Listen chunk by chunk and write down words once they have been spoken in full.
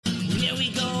Here we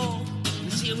go.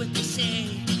 Let's hear what they say.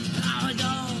 Here we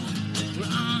go. We're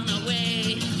on our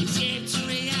way. Escape to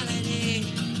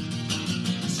reality.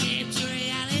 Escape to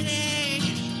reality.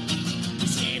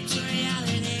 Escape to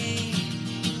reality.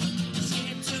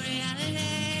 Escape to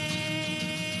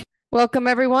reality. Welcome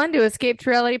everyone to Escape to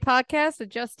Reality podcast with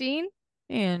Justine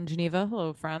and Geneva.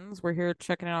 Hello, friends. We're here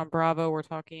checking in on Bravo. We're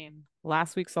talking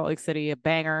last week's Salt Lake City, a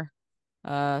banger,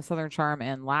 Southern Charm,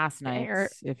 and last night,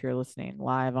 if you're listening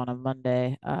live on a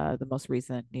Monday, the most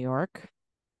recent New York.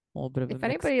 A little bit of If a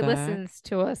mixed anybody bag. listens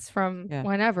to us from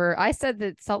whenever, I said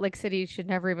that Salt Lake City should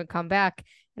never even come back,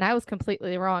 and I was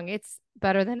completely wrong. It's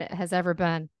better than it has ever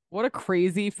been. What a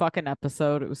crazy fucking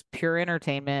episode. It was pure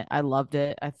entertainment. I loved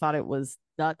it. I thought it was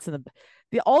nuts. And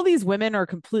all these women are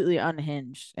completely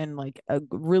unhinged in like a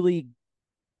really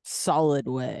solid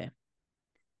way.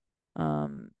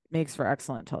 Makes for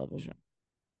excellent television.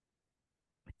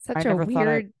 It's such a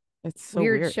weird, it's so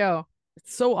weird show.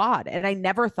 It's so odd. And I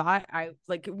never thought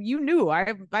you knew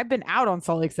I've been out on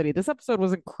Salt Lake City. This episode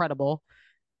was incredible.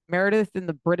 Meredith in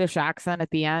the British accent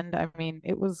at the end. I mean,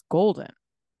 it was golden.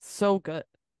 So good.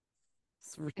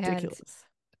 It's ridiculous.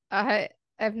 And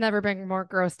I've never been more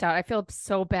grossed out. I feel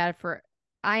so bad for.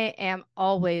 I am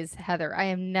always Heather. I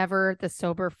am never the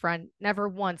sober friend, never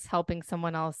once helping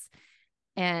someone else.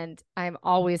 And I'm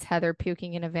always Heather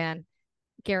puking in a van,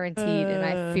 guaranteed. And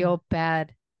I feel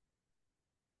bad.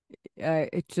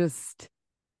 It just,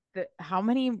 how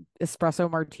many espresso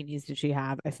martinis did she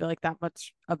have? I feel like that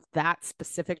much of that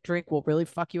specific drink will really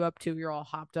fuck you up too. You're all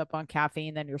hopped up on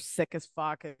caffeine, then you're sick as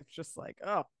fuck. It's just like,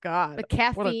 oh God. The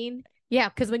caffeine. Yeah,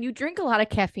 because when you drink a lot of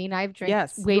caffeine, I've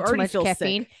drank way too much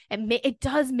caffeine, and it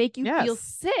does make you feel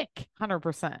sick.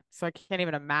 100%. So I can't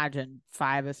even imagine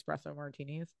 5 espresso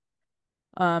martinis.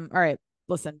 All right,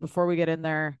 listen, before we get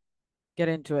into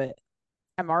it.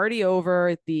 I'm already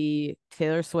over the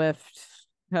Taylor Swift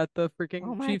at the freaking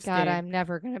Oh my Chiefs God, game. I'm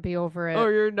never going to be over it. Oh,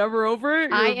 you're never over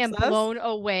it? I am blown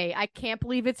away. I can't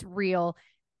believe it's real.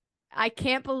 I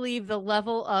can't believe the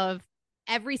level of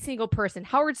every single person.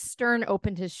 Howard Stern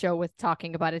opened his show with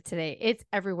talking about it today. It's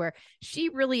everywhere. She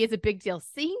really is a big deal.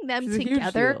 Seeing them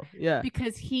together,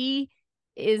 because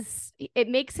it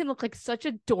makes him look like such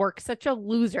a dork, such a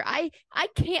loser. I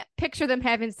can't picture them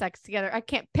having sex together. I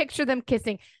can't picture them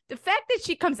kissing. The fact that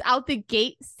she comes out the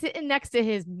gate sitting next to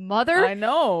his mother, I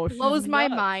know, blows my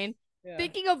mind. Yeah.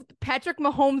 Thinking of Patrick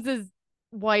Mahomes'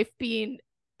 wife being,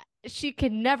 she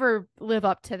can never live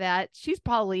up to that. She's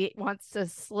probably wants to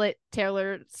slit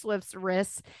Taylor Swift's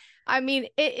wrists. I mean,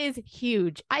 it is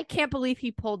huge. I can't believe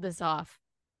he pulled this off.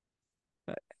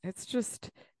 It's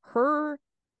just her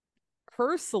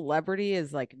celebrity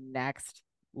is like next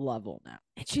level now.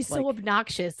 And she's so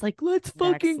obnoxious. Like, let's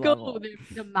fucking go.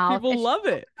 The mouth. People love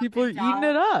it. People are eating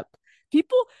it up.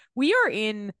 We are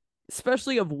in,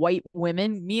 especially of white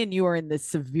women, me and you are in the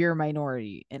severe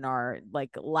minority in our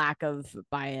like lack of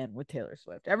buy-in with Taylor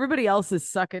Swift. Everybody else is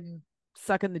sucking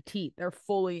the teeth. They're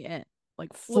fully in.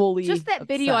 Like fully just that obsessed.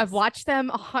 video. I've watched them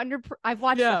 100. I've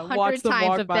watched 100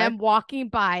 times of them walking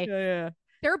by.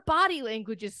 Their body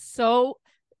language is so.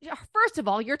 First of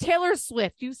all, you're Taylor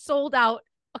Swift. You sold out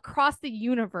across the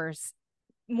universe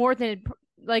more than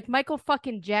like Michael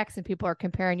fucking Jackson. People are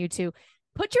comparing you to.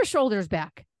 Put your shoulders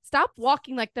back. Stop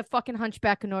walking like the fucking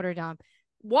hunchback of Notre Dame.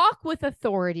 Walk with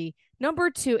authority.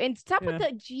 Number 2, and stop with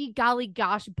the gee golly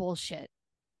gosh bullshit.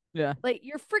 Yeah, like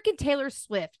you're freaking Taylor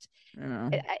Swift.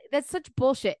 That's such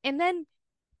bullshit. And then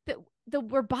the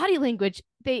body language.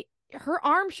 Her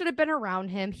arm should have been around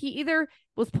him. He either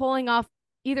was pulling off.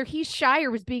 Either he's shy or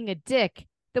was being a dick.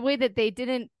 The way that they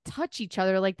didn't touch each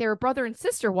other, like they were brother and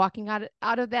sister walking out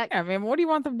of that. Yeah, I mean, what do you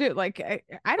want them to do? Like,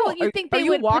 I don't. Well, you think they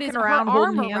would walk walking around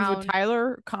holding hands with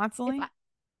Tyler constantly?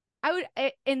 I would,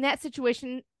 in that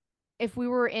situation, if we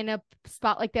were in a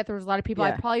spot like that, there was a lot of people.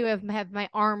 I'd probably have my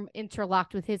arm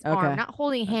interlocked with his arm, not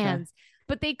holding hands.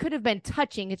 But they could have been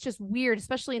touching. It's just weird,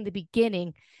 especially in the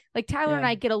beginning. Like Tyler and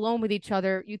I get alone with each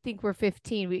other. You think we're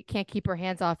 15. We can't keep our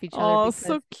hands off each other. Oh,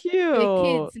 so cute. The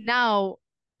kids now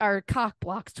are cock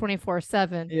blocks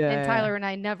 24/7. And Tyler and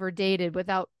I never dated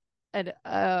without an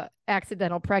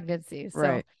accidental pregnancy.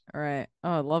 So. Right. Oh,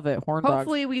 I love it. Horn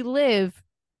Hopefully dogs. We live.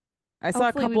 I saw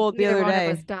a couple the other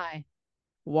day die.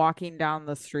 Walking down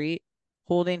the street,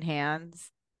 holding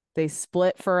hands. They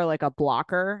split for like a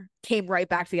blocker, came right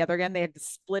back together again. They had to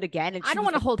split again. And I don't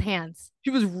want to hold hands.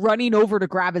 She was running over to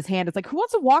grab his hand. It's like, who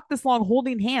wants to walk this long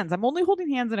holding hands? I'm only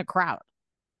holding hands in a crowd.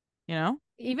 You know?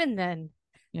 Even then,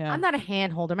 I'm not a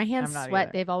hand holder. My hands sweat.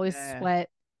 Either. They've always sweat.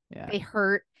 Yeah. They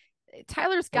hurt.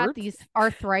 Tyler's got these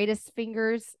arthritis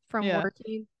fingers from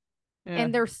working. Yeah.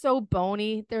 And they're so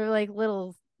bony. They're like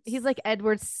little He's like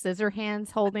Edward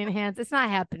Scissorhands holding hands. It's not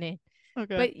happening.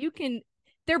 Okay. But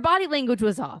their body language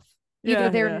was off.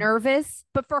 Either they're nervous,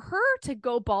 but for her to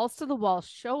go balls to the wall,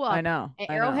 show up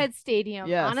at Arrowhead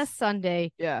Stadium on a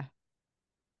Sunday. Yeah.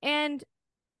 And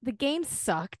the game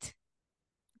sucked.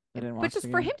 But just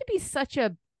for him to be such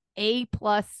A+,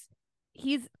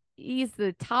 he's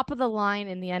the top of the line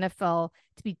in the NFL,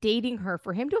 to be dating her,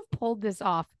 for him to have pulled this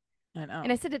off. I know.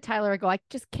 And I said to Tyler, I go, I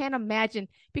just can't imagine,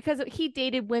 because he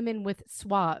dated women with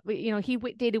swat. He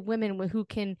dated women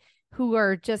who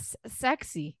are just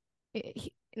sexy.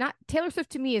 Not Taylor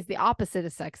Swift to me is the opposite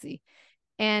of sexy,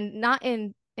 and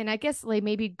I guess like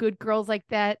maybe good girls like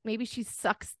that, maybe she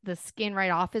sucks the skin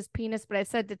right off his penis. But I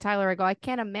said to Tyler, I go, I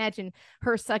can't imagine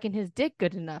her sucking his dick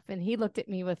good enough. And he looked at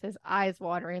me with his eyes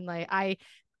watering, like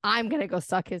I'm gonna go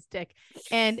suck his dick.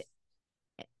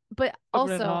 But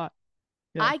also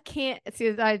I can't see.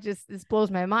 This blows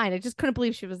my mind. I just couldn't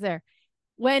believe she was there.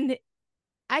 When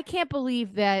I can't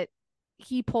believe that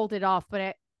he pulled it off, but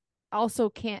I also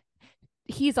can't.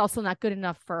 He's also not good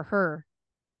enough for her.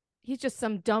 He's just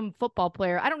some dumb football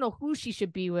player. I don't know who she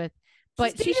should be with,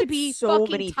 but she should be so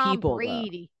fucking many Tom people,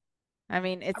 Brady. Though. I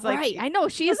mean, it's right. Like I know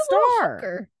she is a star.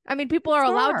 Hooker. I mean, people are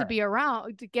allowed to be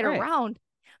around to get around.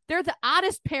 They're the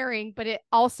oddest pairing, but it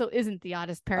also isn't the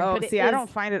oddest pairing. Oh, but see, I don't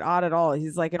find it odd at all.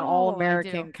 He's like an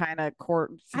all-American kind of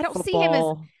court. I don't see him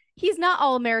as. He's not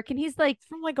all-American. He's like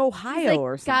from like Ohio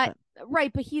or something.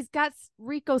 Right, but he's got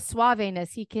Rico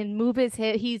Suaveness. He can move his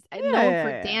hip. He's known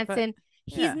for dancing.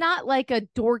 He's not like a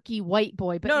dorky white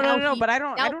boy. But no. But I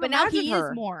don't. But now he is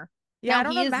more. Yeah, I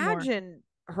don't imagine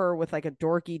her with like a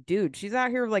dorky dude. She's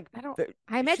out here like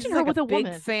I imagine her with a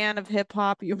woman. Big fan of hip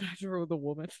hop. You imagine her with a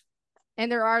woman.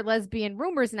 And there are lesbian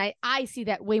rumors, and I see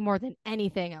that way more than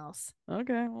anything else.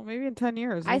 Okay, well maybe in 10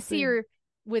 years I see her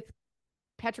with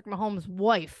Patrick Mahomes'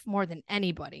 wife more than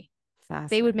anybody.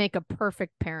 They would make a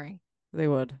perfect pairing. They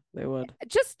would.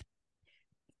 Just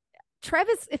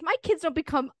Travis, if my kids don't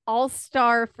become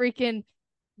all-star freaking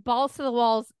balls to the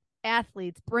walls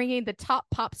athletes, bringing the top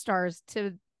pop stars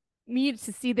to me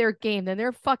to see their game, then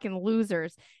they're fucking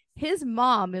losers. His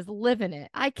mom is living it.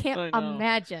 I can't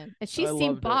imagine. And she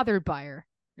seemed bothered by her.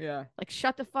 Yeah. Like,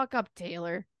 shut the fuck up,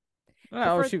 Taylor.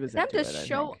 Oh, she was them to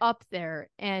show up there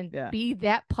and be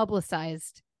that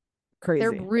publicized. Crazy.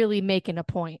 They're really making a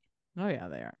point. Oh yeah,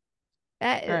 they are.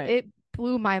 It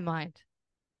blew my mind.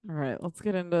 All right, let's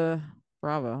get into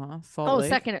Bravo, huh? Salt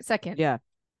Lake. Second. Yeah.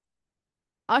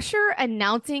 Usher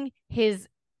announcing his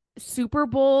Super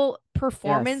Bowl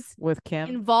performance with Kim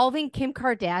involving Kim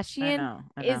Kardashian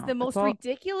I know. Is the most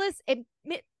ridiculous.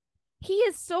 He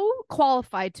is so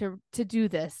qualified to do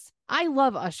this. I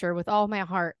love Usher with all my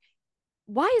heart.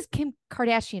 Why is Kim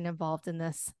Kardashian involved in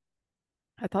this?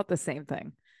 I thought the same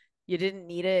thing. You didn't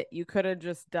need it. You could have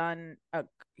just done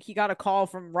he got a call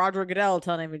from Roger Goodell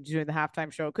telling him to do the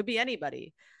halftime show. It could be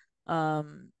anybody. I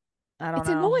don't know. It's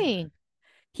annoying.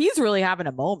 He's really having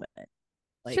a moment.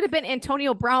 Like, should have been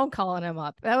Antonio Brown calling him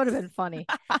up. That would have been funny.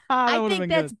 I think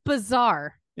that's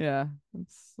bizarre. Yeah.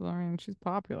 She's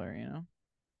popular,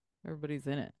 Everybody's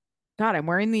in it. God, I'm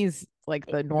wearing these like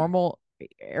the normal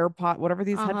AirPod, whatever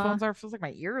these headphones are. It feels like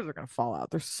my ears are gonna fall out.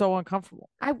 They're so uncomfortable.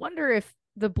 I wonder if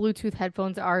the Bluetooth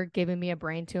headphones are giving me a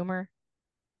brain tumor.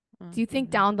 Do you think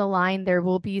down the line there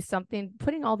will be something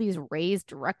putting all these rays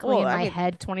directly in my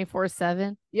head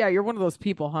 24/7? Yeah, you're one of those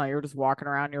people, huh? You're just walking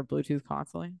around your Bluetooth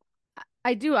constantly.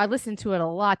 I do. I listen to it a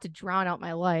lot to drown out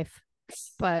my life,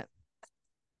 but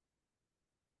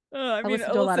I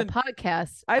listen to a lot of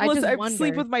podcasts. I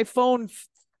sleep with my phone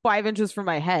 5 inches from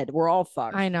my head. We're all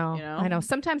fucked. I know.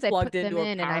 Sometimes I put them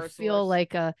in and I feel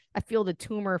like I feel the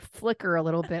tumor flicker a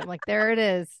little bit. I'm like, there it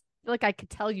is. I feel like I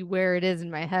could tell you where it is in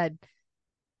my head.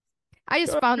 I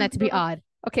just found that to be odd.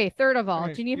 Okay, third of all,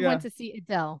 do you need one to see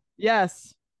Adele?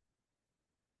 Yes.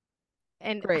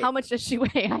 And how much does she weigh?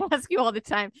 I ask you all the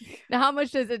time. Now, how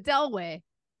much does Adele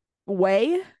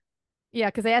weigh? Yeah,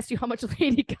 because I asked you how much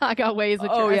Lady Gaga weighs.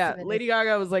 Lady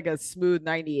Gaga was like a smooth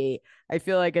 98. I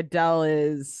feel like Adele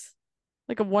is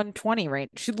like a 120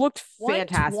 range. She looked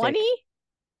fantastic. 120?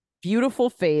 Beautiful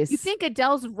face. You think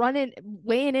Adele's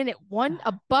weighing in at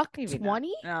 $120?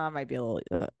 No, it might be a little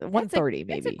 130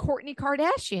 maybe. That's a Kourtney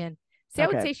Kardashian. See, I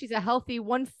would say she's a healthy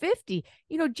 150.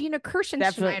 Gina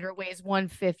Kirschenschneider weighs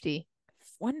 150.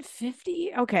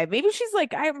 150? Okay, maybe she's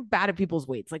like, I'm bad at people's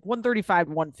weights, like 135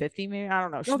 to 150 maybe. I don't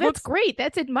know. That's great.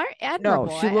 That's admirable.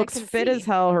 No, she looks fit as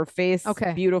hell. Her face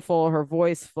beautiful, her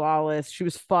voice flawless. She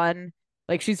was fun.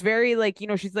 Like, she's very like,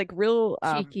 she's like real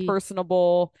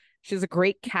personable. She has a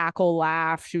great cackle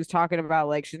laugh. She was talking about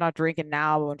like she's not drinking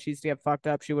now, but when she used to get fucked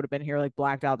up, she would have been here like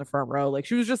blacked out in the front row. Like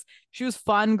she was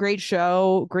fun, great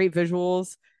show, great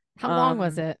visuals. How long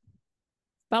was it?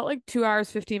 About like 2 hours,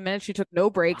 15 minutes. She took no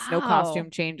breaks, no Wow. costume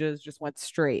changes, just went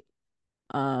straight.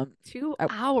 2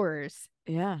 hours.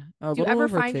 Yeah. Do you ever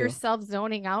find yourself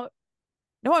zoning out?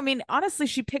 No, I mean, honestly,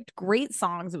 she picked great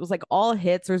songs. It was like all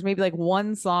hits. There was maybe like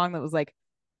one song that was like,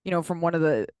 from one of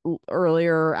the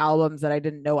earlier albums that I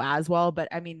didn't know as well. But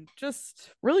I mean,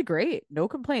 just really great. No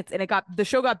complaints. And the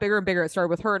show got bigger and bigger. It started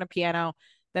with her and a piano.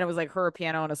 Then it was like her, a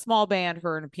piano and a small band,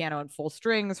 her and a piano and full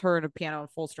strings, her and a piano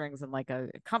and full strings and like a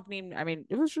accompanying. I mean,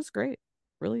 it was just great.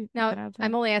 Really. Now,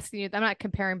 I'm only asking you, I'm not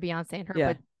comparing Beyonce and her,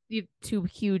 but you two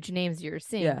huge names you're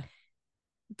seeing. Yeah.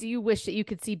 Do you wish that you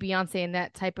could see Beyonce in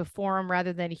that type of forum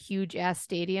rather than a huge ass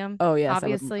stadium? Oh, yes.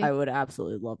 Obviously. I would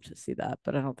absolutely love to see that,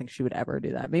 but I don't think she would ever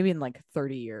do that. Maybe in like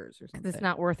 30 years or something. Because it's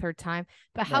not worth her time.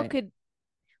 But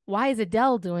why is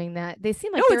Adele doing that? They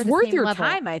seem like it's worth your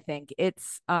time, I think.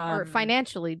 It's or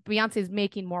financially, Beyonce's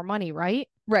making more money, right?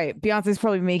 Right. Beyonce's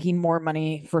probably making more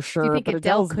money for sure. Do you think but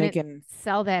Adele's making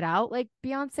sell that out like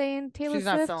Beyonce and Taylor Swift?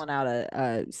 She's not selling out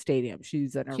a stadium.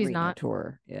 She's an arena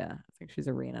tour. Yeah. I think she's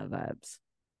arena vibes.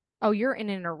 Oh, you're in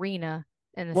an arena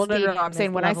and no. I'm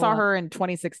saying when I saw her in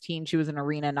 2016, she was an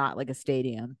arena, not like a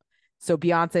stadium. So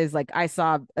Beyonce's like I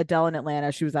saw Adele in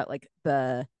Atlanta. She was at like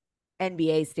the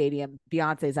NBA stadium.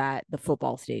 Beyonce's at the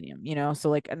football stadium,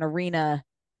 So like an arena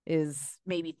is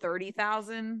maybe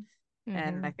 30,000.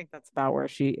 And I think that's about where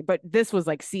but this was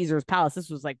like Caesar's Palace. This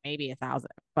was like maybe 1,000,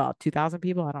 well, 2,000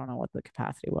 people. I don't know what the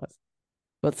capacity was,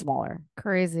 but smaller.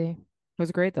 Crazy. It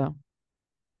was great though.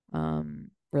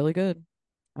 Really good.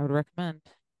 I would recommend.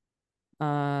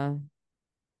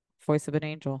 Voice of an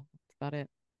Angel. That's about it.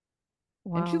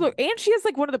 Wow. And she has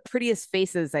like one of the prettiest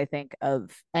faces, I think,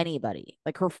 of anybody.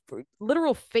 Like her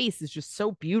literal face is just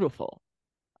so beautiful.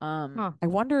 I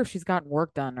wonder if she's gotten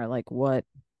work done or like what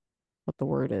the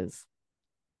word is.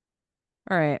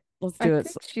 All right, let's do it.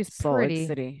 She's Salt pretty. Lake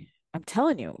City. I'm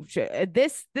telling you,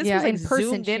 this was like in person,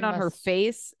 zoomed in on her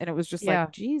face, and it was just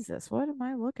like, Jesus, what am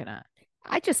I looking at?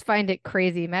 I just find it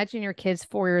crazy. Imagine your kid's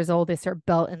 4 years old, they start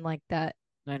belting like that.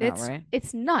 I know, right?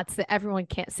 It's nuts that everyone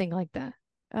can't sing like that.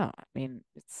 Oh, I mean,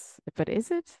 but is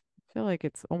it? I feel like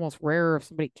it's almost rarer if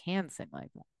somebody can sing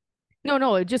like that.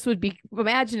 No, it just would be.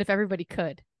 Imagine if everybody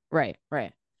could. Right.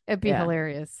 It'd be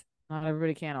hilarious. Not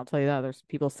everybody can. I'll tell you that. There's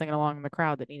people singing along in the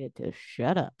crowd that needed to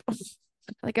shut up.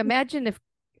 Like, imagine if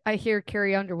I hear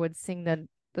Carrie Underwood sing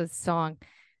the song.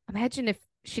 Imagine if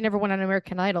she never went on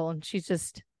American Idol and she's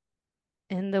just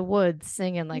in the woods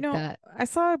singing like that. I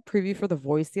saw a preview for The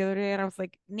Voice the other day and I was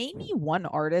like, name me one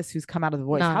artist who's come out of The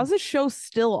Voice. How's this show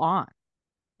still on?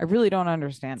 I really don't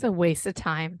understand. It's a waste of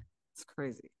time. It's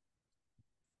crazy.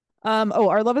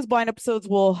 Our Love is Blind episodes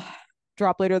will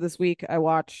drop later this week. I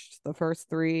watched the first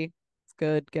 3. It's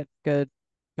good. Get good.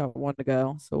 Got 1 to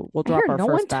go. So we'll drop our first batch.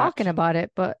 No one talking about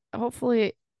it, but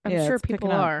hopefully I'm sure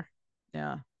people are.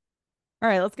 Yeah. All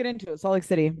right, let's get into it. Salt Lake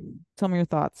City. Tell me your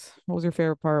thoughts. What was your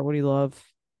favorite part? What do you love?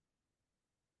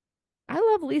 I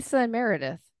love Lisa and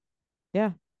Meredith.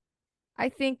 Yeah. I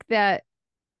think that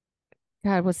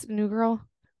what's the new girl?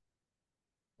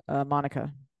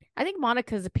 Monica. I think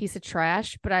Monica's a piece of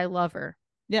trash, but I love her.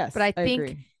 Yes. But I think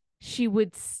agree. She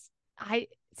would I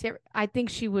think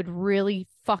she would really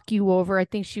fuck you over. I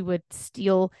think she would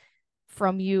steal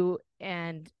from you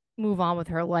and move on with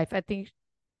her life. I think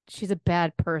she's a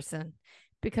bad person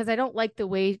because I don't like the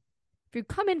way if you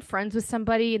come in friends with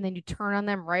somebody and then you turn on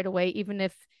them right away, even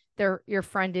if your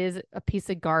friend is a piece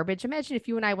of garbage. Imagine if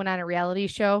you and I went on a reality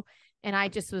show and I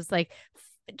just was like,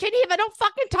 Geneva, don't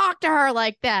fucking talk to her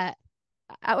like that.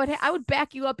 I would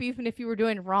back you up even if you were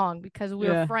doing wrong because we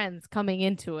were friends coming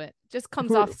into it. Just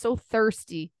comes off so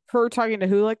thirsty. Her talking to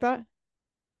who like that?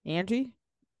 Angie.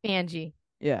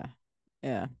 Yeah.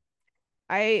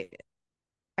 I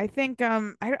think I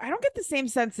don't get the same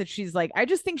sense that she's like, I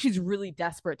just think she's really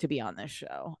desperate to be on this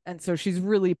show. And so she's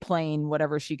really playing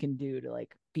whatever she can do to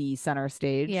like be center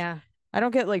stage. Yeah. I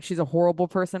don't get like she's a horrible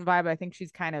person vibe. I think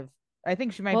she's I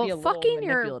think she might be a little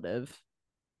manipulative.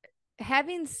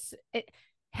 Having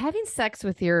sex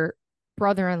with your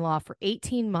brother-in-law for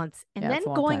 18 months and then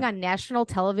going on national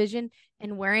television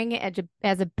and wearing it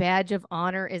as a badge of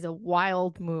honor is a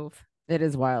wild move. It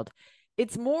is wild.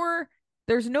 It's more,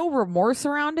 there's no remorse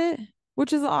around it,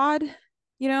 which is odd,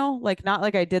 like not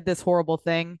like I did this horrible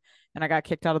thing and I got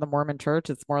kicked out of the Mormon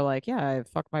church. It's more like, yeah, I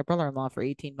fucked my brother-in-law for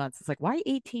 18 months. It's like, why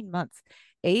 18 months?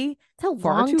 It's a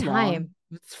long time.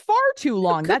 It's far too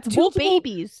long. That's 2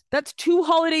 babies. That's 2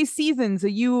 holiday seasons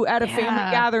of you at a family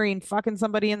gathering fucking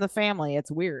somebody in the family. It's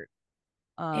weird.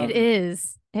 It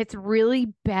is. It's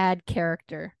really bad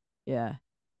character. Yeah.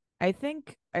 I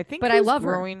think But I who's love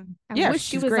her. growing. I Yeah, wish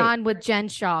she she's was great. on with Jen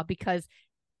Shaw because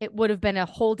it would have been a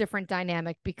whole different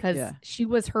dynamic because Yeah. she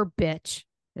was her bitch.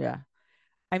 Yeah.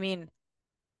 I mean,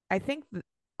 I think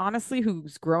honestly,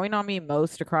 who's growing on me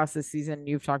most across this season,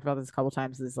 you've talked about this a couple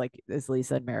times, is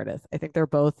Lisa and Meredith. I think they're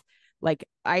both like,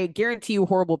 I guarantee you,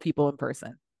 horrible people in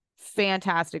person.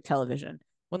 Fantastic television.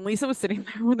 When Lisa was sitting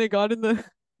there when they got in the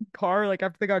car, like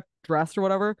after they got dressed or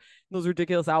whatever, those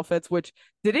ridiculous outfits, which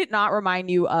did it not remind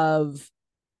you of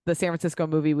the San Francisco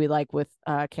movie we like with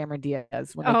Cameron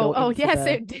Diaz when they go into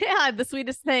yes, yeah, the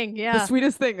sweetest thing. the Yeah.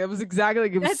 sweetest thing. It was exactly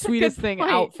like it was That's a sweetest good thing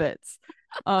point. outfits.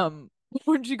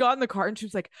 When she got in the car and she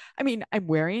was like, I mean, I'm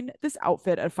wearing this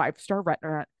outfit at a 5-star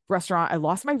restaurant. I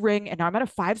lost my ring and now I'm at a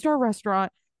 5-star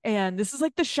restaurant. And this is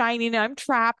like The Shining and I'm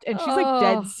trapped. And she's like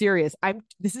dead serious.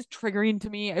 This is triggering to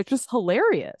me. It's just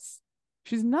hilarious.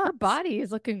 She's nuts. Her body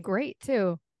is looking great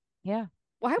too. Yeah.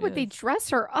 Why would they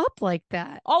dress her up like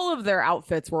that? All of their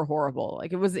outfits were horrible.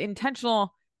 Like it was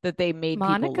intentional that they made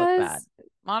people look bad.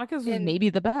 Monica's was maybe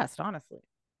the best, honestly.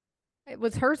 It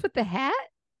was hers with the hat?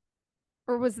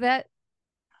 Or was that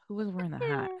who was wearing the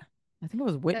hat? I think it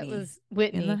was Whitney. That was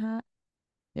Whitney in the hat.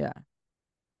 Yeah.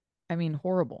 I mean,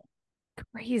 horrible.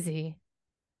 Crazy.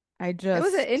 It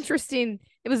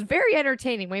was very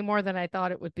entertaining, way more than I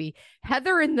thought it would be.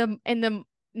 Heather in the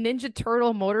Ninja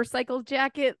Turtle motorcycle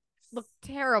jacket looked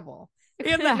terrible.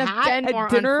 In the hat at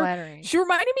dinner, she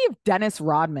reminded me of Dennis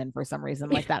Rodman for some reason.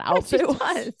 Like that outfit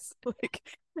was like,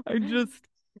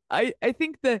 I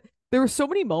think that there were so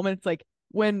many moments like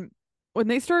when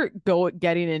they start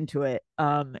getting into it,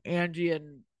 Angie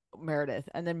and Meredith,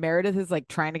 and then Meredith is like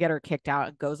trying to get her kicked out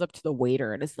and goes up to the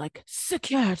waiter and is like,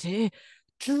 security,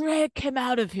 drag him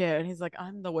out of here. And he's like,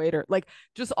 I'm the waiter. Like,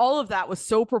 just all of that was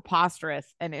so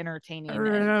preposterous and entertaining.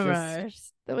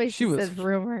 Rumors. The way she says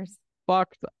rumors.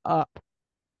 Fucked up.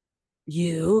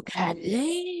 You can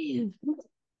leave.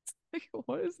 Like,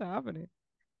 what is happening?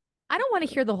 I don't want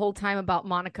to hear the whole time about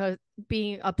Monica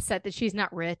being upset that she's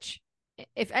not rich.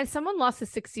 If someone lost a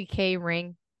 $60K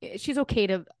ring, she's okay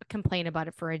to complain about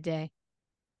it for a day.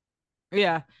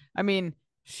 Yeah. I mean,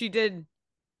 she did.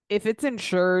 If it's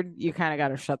insured, you kind of got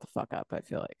to shut the fuck up, I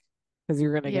feel like. Because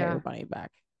you're going to get your money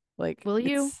back. Like, will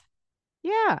you?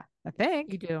 Yeah, I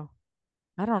think. You do.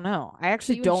 I don't know. I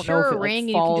actually so don't know if it ring,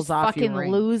 like, falls you off fucking your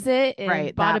ring. lose it and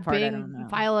right, bada bing,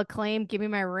 file a claim, give me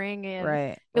my ring,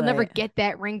 and you'll never get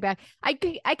that ring back. I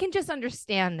can just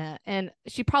understand that, and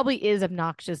she probably is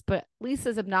obnoxious, but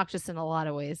Lisa's obnoxious in a lot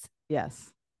of ways.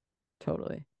 Yes,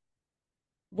 totally.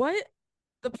 What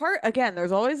the part again?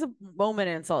 There's always a moment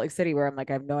in Salt Lake City where I'm like,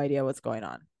 I have no idea what's going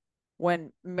on.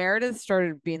 When Meredith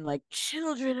started being like,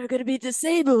 children are going to be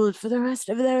disabled for the rest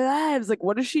of their lives. Like,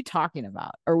 what is she talking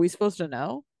about? Are we supposed to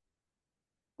know?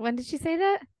 When did she say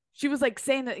that? She was like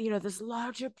saying that, there's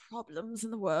larger problems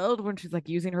in the world when she's like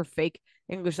using her fake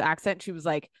English accent. She was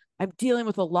like, I'm dealing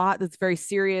with a lot that's very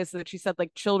serious. That she said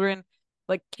like children,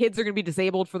 like kids are going to be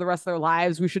disabled for the rest of their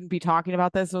lives. We shouldn't be talking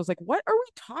about this. And I was like, what are we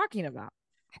talking about?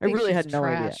 I really had no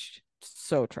idea.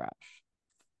 So trash.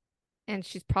 And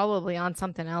she's probably on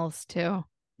something else too.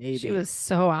 Maybe. She was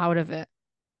so out of it.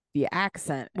 The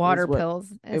accent. Water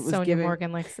pills, as Sonia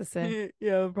Morgan likes to say.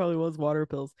 Yeah, it probably was water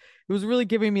pills. It was really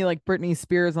giving me like Britney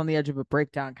Spears on the edge of a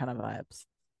breakdown kind of vibes.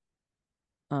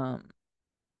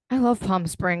 I love Palm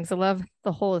Springs. I love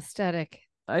the whole aesthetic.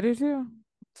 I do too.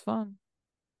 It's fun.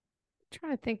 I'm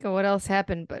trying to think of what else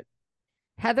happened, but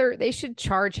Heather, they should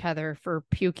charge Heather for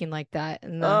puking like that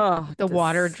and the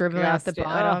water dribbling out the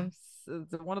bottom.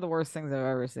 It's one of the worst things I've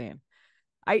ever seen.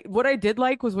 What I did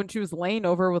like was when she was laying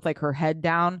over with like her head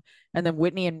down, and then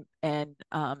Whitney and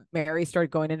Mary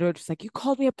started going into it. She's like, "You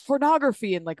called me a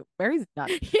pornography," and like Mary's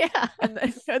nuts. Yeah.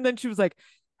 And then she was like,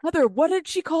 "Heather, what did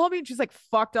she call me?" And she's like,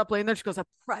 fucked up laying there. She goes, "A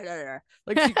predator."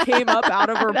 Like she came up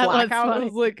out of her blackout. I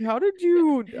was like, how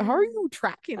are you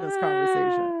tracking this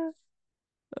conversation?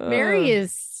 Mary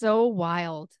is so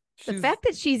wild. The fact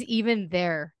that she's even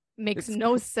there makes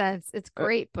no sense. It's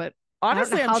great, but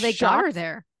honestly, I don't know how they got her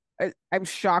there. I'm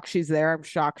shocked she's there. I'm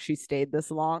shocked she stayed this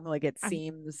long. Like it's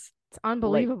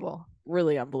unbelievable. Like,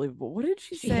 really unbelievable. What did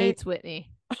she say? She hates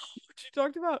Whitney.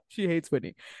 She hates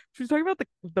Whitney. She was talking about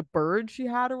the bird she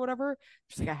had or whatever.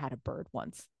 She's like, I had a bird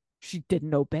once. She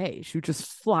didn't obey. She was just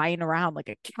flying around like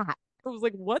a cat. I was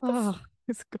like, what the fuck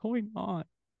is going on?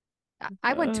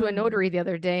 I went to a notary the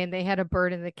other day and they had a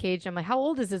bird in the cage. I'm like, how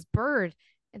old is this bird?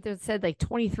 And they said like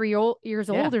 23 years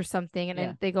old or something.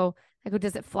 And I go,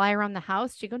 does it fly around the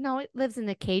house? She go, no, it lives in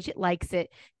the cage. It likes it.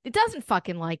 It doesn't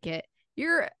fucking like it.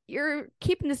 You're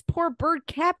keeping this poor bird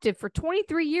captive for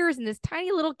 23 years in this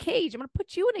tiny little cage. I'm gonna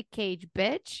put you in a cage,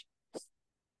 bitch.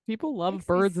 People love Makes me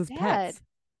birds as sad. pets,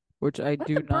 which I Let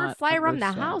do the bird not fly around the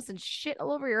understand. house and shit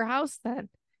all over your house then.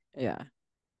 Yeah.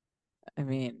 I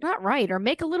mean, Not right. Or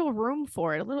make a little room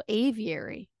for it, a little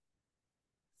aviary.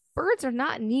 Birds are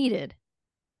not needed.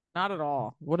 not at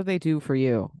all. What do they do for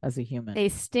you as a human? They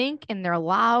stink and they're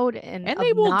loud and And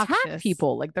they will obnoxious. attack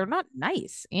people. Like, they're not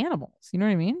nice animals. You know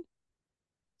what I mean?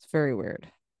 It's very weird.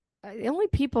 The only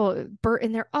people bird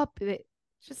and they're up.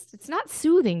 It's not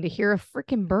soothing to hear a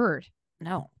freaking bird.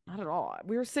 No, not at all.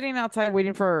 We were sitting outside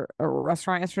waiting for a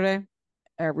restaurant yesterday.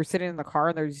 We're sitting in the car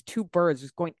and there's two birds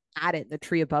just going at it in the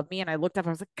tree above me. And I looked up and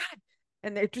I was like, God.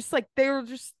 And they were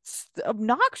just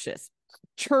obnoxious,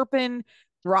 chirping,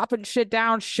 dropping shit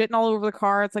down, shitting all over the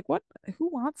car. It's like, what? Who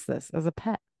wants this as a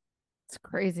pet? It's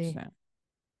crazy.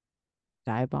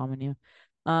 Dive bombing you.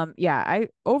 Yeah, I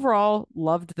overall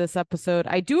loved this episode.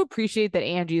 I do appreciate that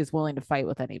Angie is willing to fight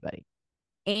with anybody.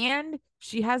 And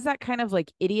she has that kind of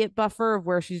like idiot buffer of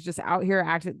where she's just out here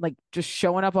acting like just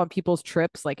showing up on people's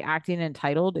trips, like acting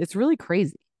entitled. It's really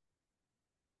crazy.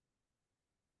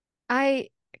 I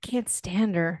can't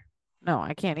stand her. No,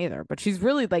 I can't either. But she's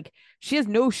really like, she has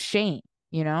no shame,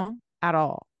 at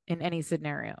all in any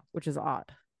scenario, which is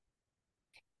odd.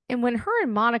 And when her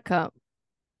and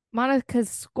Monica's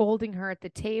scolding her at the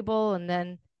table, and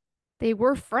then they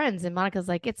were friends, and Monica's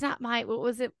like, it's not my, what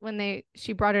was it when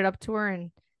she brought it up to her,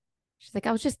 and she's like,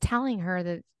 I was just telling her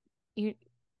that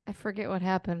I forget what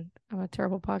happened. I'm a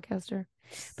terrible podcaster.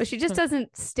 But she just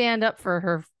doesn't stand up for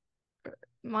her.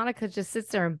 Monica just sits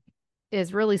there and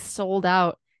is really sold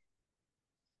out.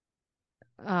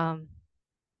 Angie,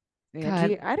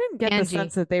 I didn't get the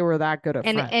sense that they were that good at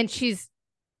friends. And she's,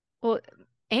 well,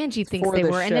 Angie thinks For they the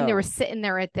were. And then they show. were sitting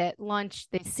there at that lunch.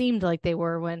 They seemed like they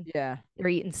were when Yeah. they're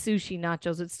eating sushi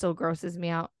nachos. It still grosses me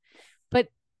out. But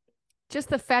just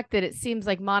the fact that it seems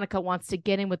like Monica wants to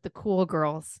get in with the cool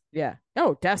girls. Yeah.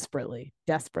 Oh, desperately.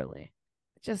 Desperately.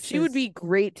 She would be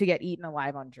great to get eaten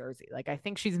alive on Jersey. Like, I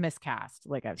think she's miscast.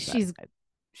 Like I've said.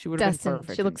 She would have been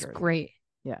perfect. She looks great.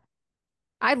 Yeah.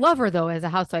 I love her though as a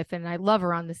housewife, and I love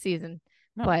her on the season.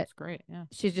 No, but it's great. Yeah.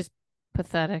 She's just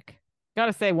pathetic.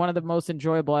 Gotta say, one of the most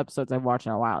enjoyable episodes I've watched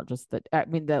in a while. Just that, I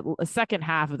mean, the second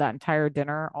half of that entire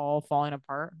dinner all falling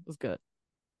apart was good.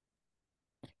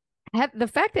 The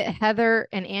fact that Heather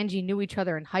and Angie knew each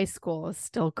other in high school is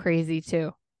still crazy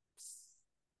too.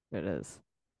 It is.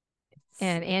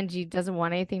 And Angie doesn't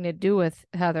want anything to do with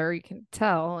Heather, you can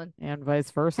tell. And vice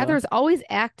versa. Heather's always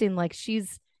acting like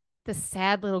she's the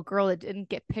sad little girl that didn't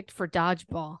get picked for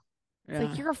dodgeball. It's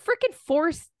like, you're a freaking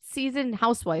 4-season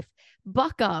housewife.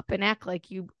 Buck up and act like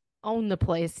you own the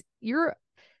place. You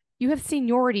have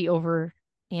seniority over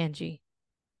Angie.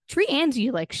 Treat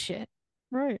Angie like shit.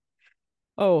 Right.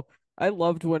 Oh, I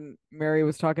loved when Mary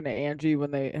was talking to Angie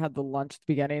when they had the lunch at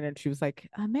the beginning, and she was like,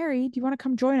 Mary, do you want to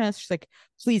come join us? She's like,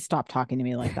 please stop talking to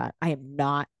me like that. I am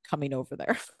not coming over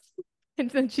there. And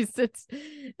then she sits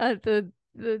at the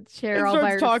chair all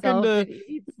by herself.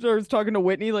 Starts talking to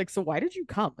Whitney, like, so why did you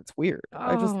come? It's weird.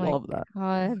 I just love that.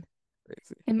 God.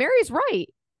 Crazy. And Mary's right.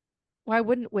 Why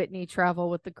wouldn't Whitney travel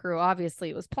with the crew? Obviously,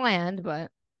 it was planned,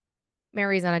 but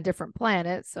Mary's on a different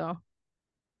planet, so.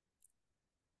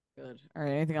 Good. All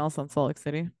right. Anything else on Salt Lake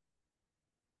City?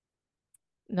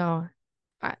 No,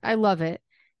 I love it.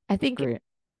 I think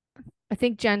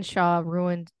Jen Shaw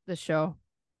ruined the show.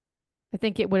 I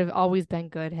think it would have always been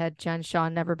good had Jen Shaw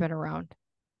never been around.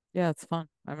 Yeah, it's fun.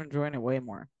 I'm enjoying it way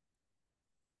more.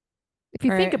 If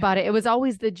you think about it, it was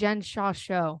always the Jen Shaw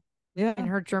show. Yeah. And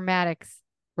her dramatics.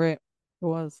 Right. It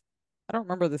was. I don't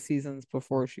remember the seasons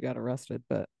before she got arrested,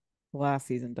 but the last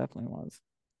season definitely was.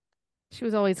 She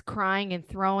was always crying and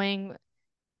throwing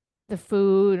the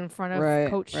food in front of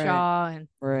Coach Shaw. And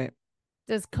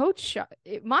does Coach Shaw,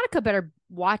 Monica better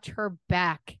watch her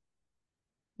back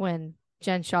when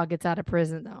Jen Shaw gets out of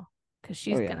prison, though, because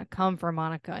she's going to come for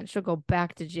Monica and she'll go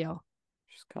back to jail.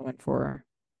 She's coming for her.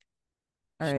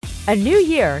 All right. A new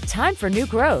year, time for new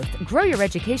growth. Grow your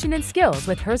education and skills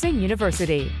with Herzing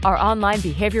University. Our online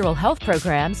behavioral health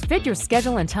programs fit your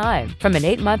schedule and time. From an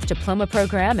 8-month diploma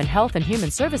program in health and human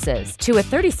services to a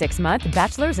 36-month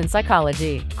bachelor's in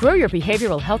psychology. Grow your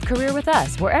behavioral health career with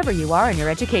us wherever you are in your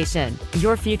education.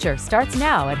 Your future starts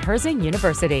now at Herzing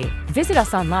University. Visit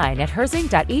us online at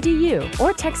herzing.edu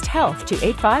or text health to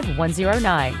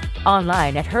 85109.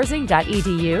 Online at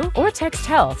herzing.edu or text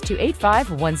health to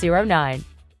 85109.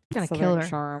 Gonna kill her.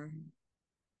 Charm.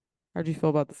 How'd you feel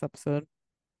about this episode?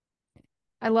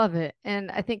 I love it,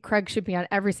 and I think Craig should be on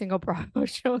every single Bravo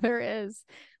show there is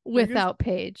without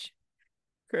Paige.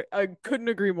 I couldn't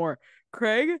agree more.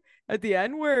 Craig at the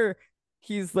end where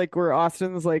he's like, where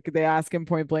Austin's like, they ask him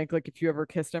point blank, like, if you ever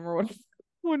kissed him or what.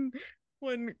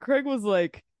 When Craig was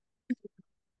like,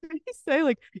 did he say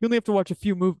like you only have to watch a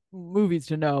few movies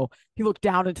to know? He looked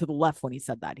down and to the left when he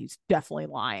said that. He's definitely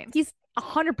lying. He's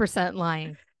 100%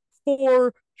 lying.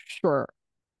 For sure.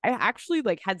 I actually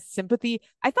like had sympathy.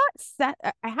 I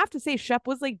have to say Shep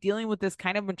was like dealing with this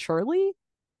kind of maturely.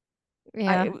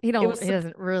 Yeah, he was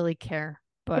doesn't really care,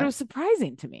 but it was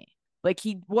surprising to me. Like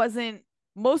he wasn't.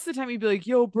 Most of the time he'd be like,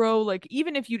 yo, bro, like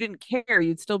even if you didn't care,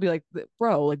 you'd still be like,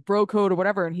 bro, like bro code or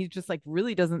whatever. And he just like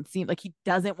really doesn't seem like he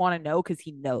doesn't want to know because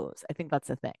he knows. I think that's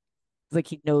the thing. It's like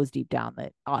he knows deep down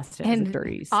that Austin is a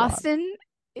dirty slob. Austin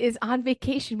is on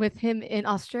vacation with him in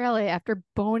Australia after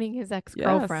boning his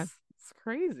ex-girlfriend. Yes, it's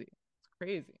crazy. It's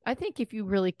crazy. I think if you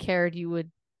really cared, he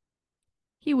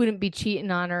wouldn't be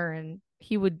cheating on her, and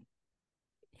he would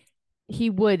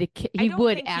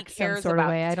act some sort of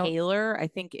way. I don't. Taylor, I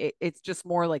think it's just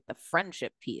more like the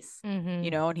friendship piece, Mhm.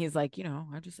 you know. And he's like, you know,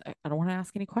 I don't want to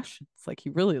ask any questions. Like he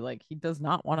really he does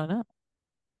not want to know.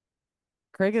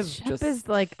 Craig is Shep is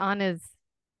like on his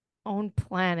own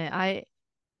planet.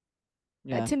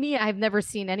 To me, I've never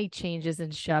seen any changes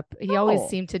in Shep. He always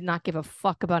seemed to not give a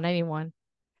fuck about anyone.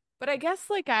 But I guess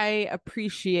like I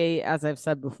appreciate, as I've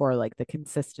said before, like the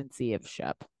consistency of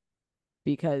Shep.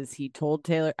 Because he told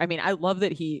Taylor, I mean, I love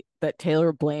that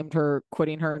Taylor blamed her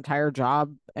quitting her entire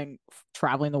job and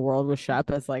traveling the world with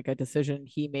Shep as like a decision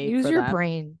he made. Use your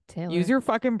brain, Taylor. Use your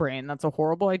fucking brain. That's a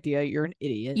horrible idea. You're an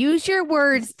idiot. Use your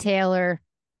words, Taylor.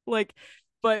 Like,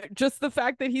 but just the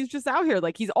fact that he's just out here,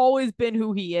 like he's always been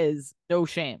who he is, no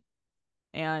shame.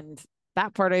 And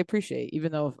that part I appreciate,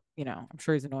 even though, you know, I'm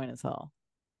sure he's annoying as hell.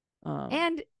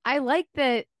 And I like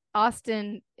that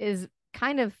Austin is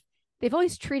kind of, they've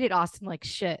always treated Austin like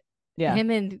shit. Yeah.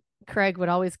 Him and Craig would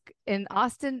always, and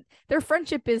Austin, their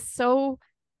friendship is so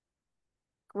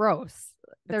gross.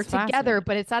 They're together,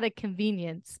 but it's out of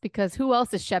convenience because who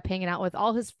else is Shep hanging out with?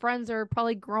 All his friends are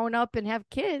probably grown up and have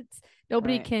kids.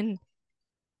 Nobody can.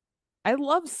 I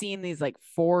love seeing these like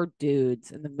 4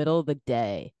 dudes in the middle of the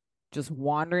day just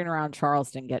wandering around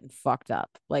Charleston getting fucked up.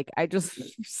 Like I just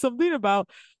something about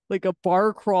like a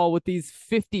bar crawl with these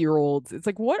 50-year-olds. It's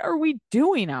like, what are we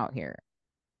doing out here?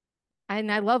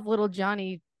 And I love little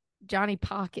Johnny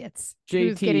Pockets. JT,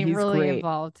 who's getting really great.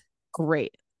 Involved.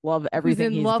 Great. Love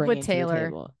everything. He's in love with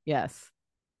Taylor. Yes.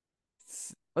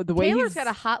 The way Taylor's got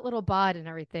a hot little bod and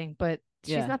everything, but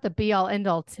she's not the be all end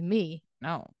all to me.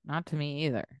 No, not to me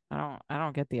either. I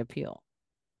don't get the appeal.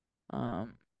 I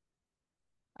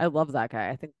love that guy.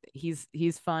 I think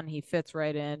he's fun. He fits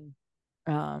right in.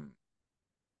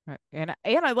 And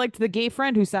I liked the gay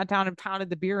friend who sat down and pounded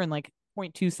the beer in like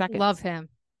 0.2 seconds. Love him.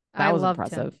 That was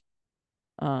impressive.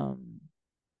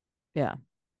 Yeah.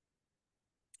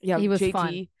 Yeah, he was JT,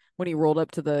 fun. When he rolled up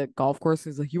to the golf course,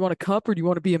 he's like, "You want a cup or do you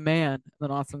want to be a man?" And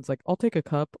then Austin's like, "I'll take a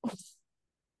cup."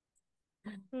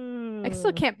 I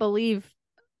still can't believe.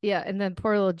 Yeah, and then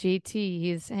poor little JT,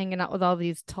 he's hanging out with all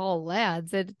these tall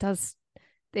lads.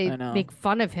 They make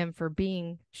fun of him for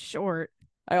being short.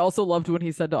 I also loved when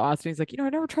he said to Austin, he's like, "You know, I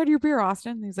never tried your beer,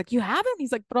 Austin." And he's like, "You haven't?"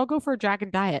 He's like, "But I'll go for a Jack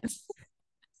and Diet."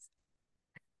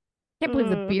 Can't believe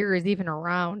the beer is even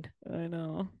around. I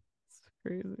know. It's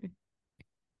crazy.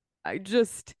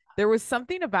 There was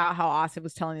something about how Austin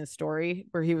was telling the story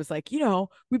where he was like, you know,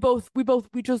 we both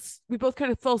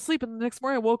kind of fell asleep, and the next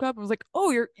morning I woke up and was like, "Oh,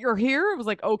 you're here?" I was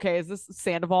like, "Okay, is this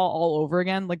Sandoval all over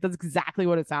again?" Like that's exactly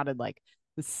what it sounded like.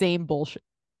 The same bullshit.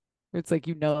 It's like,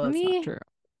 you know, that's not true.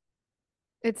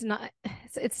 It's not.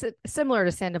 It's similar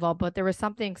to Sandoval, but there was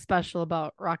something special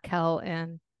about Raquel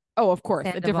and. Oh, of course,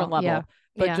 Sandoval. a different level. Yeah.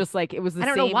 But just like it was the I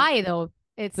don't same. know why though.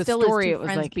 It's the still story, his it two was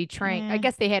friends like, betraying. I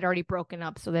guess they had already broken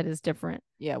up, so that is different.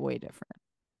 Yeah, way different.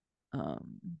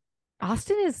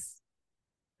 Austin is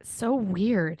so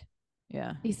weird.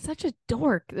 Yeah. He's such a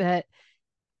dork that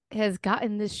has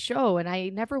gotten this show, and I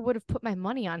never would have put my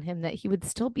money on him that he would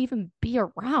still even be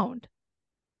around.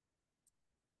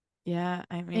 Yeah,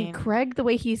 I mean, and Craig, the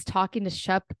way he's talking to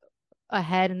Shep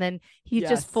ahead, and then he's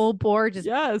just full bore, just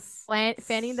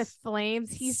fanning the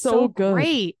flames. He's so good.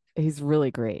 Great. He's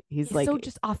really great. He's like so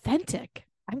just authentic.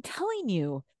 I'm telling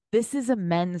you, this is a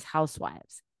Men's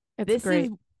Housewives. It's great.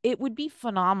 It would be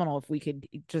phenomenal if we could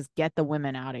just get the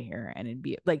women out of here, and it'd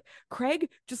be like Craig,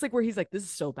 just like where he's like, "This is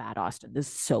so bad, Austin. This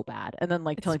is so bad," and then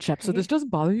like telling Shep, "So this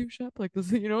doesn't bother you, Shep?" Like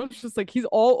this, you know, it's just like he's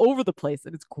all over the place,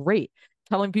 and it's great.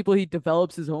 Telling people he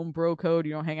develops his own bro code,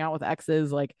 you know, hang out with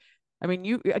exes. Like, I mean,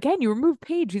 you remove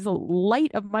Paige. He's a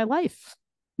light of my life.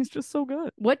 He's just so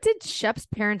good. What did Shep's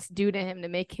parents do to him to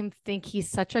make him think he's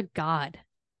such a god?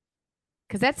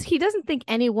 Because he doesn't think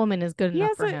any woman is good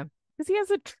enough for him. Because he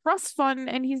has a trust fund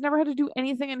and he's never had to do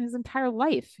anything in his entire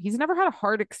life. He's never had a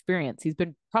hard experience. He's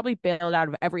been probably bailed out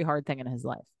of every hard thing in his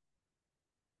life.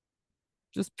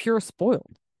 Just pure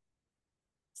spoiled.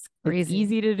 It's Crazy.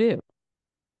 easy to do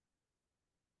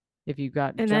if you've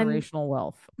got And then generational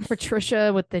wealth.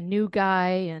 Patricia with the new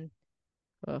guy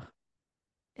Ugh.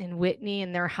 and Whitney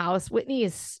in their house. Whitney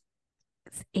is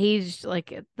aged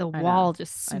like the I wall know.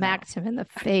 just I know. smacked him in the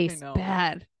face. know.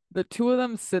 Bad. The two of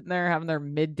them sitting there having their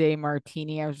midday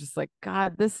martini. I was just like,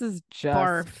 God, this is just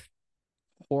Barf.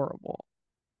 horrible.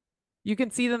 You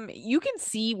can see them. You can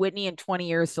see Whitney in 20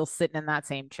 years still sitting in that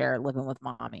same chair living with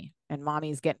mommy. And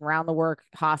mommy's getting around the work,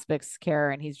 hospice care,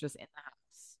 and he's just in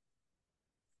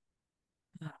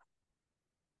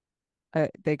the house.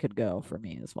 They could go for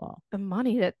me as well. The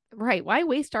money that, right. Why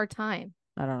waste our time?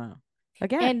 I don't know.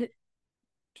 Again, And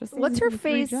just what's these her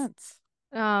three face? gents.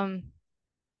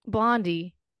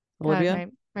 Blondie. Olivia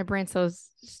God, my brain's so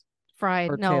fried.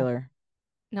 or No, Taylor?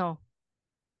 no.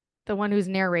 The one who's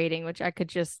narrating, which I could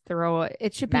just throw.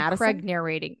 It should be Madison? Craig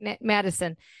narrating.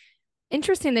 Madison.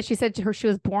 Interesting that she said to her she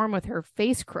was born with her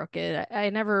face crooked.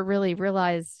 I never really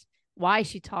realized why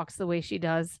she talks the way she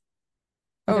does.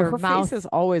 Oh, With her mouth. face has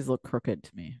always looked crooked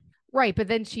to me. Right, but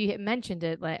then she mentioned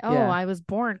it like, "Oh, Yeah. I was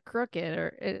born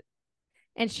crooked,"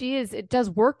 and she is. It does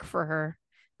work for her,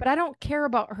 but I don't care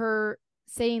about her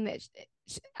saying that.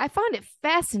 I found it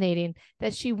fascinating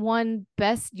that she won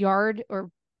best yard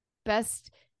or best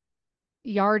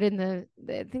yard in the.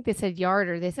 I think they said yard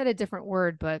or they said a different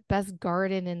word, but best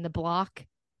garden in the block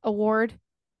award.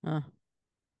 Huh.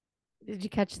 Did you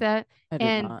catch that? I did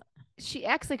And not. she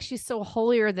acts like she's so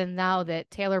holier than thou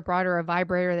that Taylor brought her a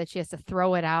vibrator that she has to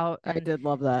throw it out. I and- did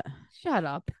love that. Shut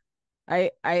up.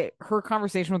 Her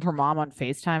conversation with her mom on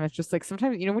FaceTime, it's just like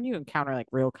sometimes, when you encounter like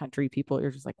real country people,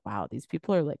 you're just like, wow, these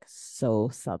people are like so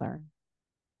Southern.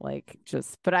 Like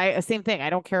but same thing. I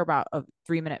don't care about a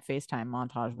 3-minute FaceTime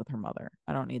montage with her mother.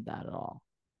 I don't need that at all.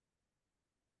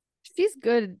 She's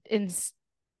good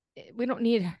we don't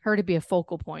need her to be a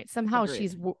focal point. Somehow Agreed.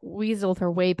 she's weaseled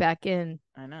her way back in.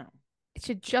 I know. It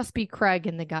should just be Craig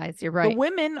and the guys. You're right. The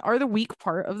women are the weak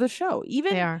part of the show.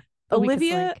 Even They are. The weakest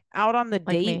Olivia link. out on the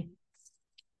Like date, me.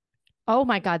 Oh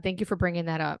my God. Thank you for bringing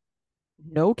that up.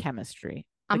 no chemistry.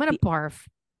 I'm Like going to barf.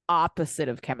 opposite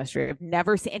of chemistry. I've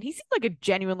never seen, and he seemed like a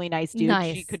genuinely nice dude.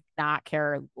 Nice. She could not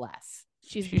care less.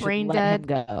 She's She should brain let him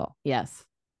dead, go. Yes.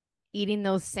 eating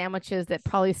those sandwiches that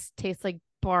probably taste like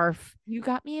barf. You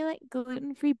got me like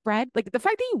gluten-free bread. Like the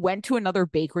fact that you went to another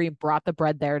bakery and brought the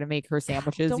bread there to make her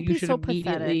sandwiches, Don't you be should so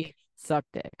immediately pathetic. suck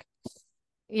dick.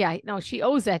 Yeah, no, she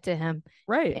owes that to him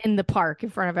Right. in the park in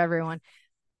front of everyone.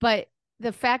 But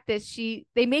the fact that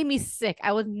they made me sick.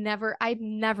 I'm never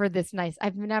this nice.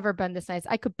 I've never been this nice.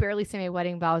 I could barely say my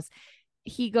wedding vows.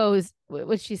 He goes,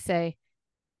 what'd she say?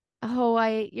 Oh,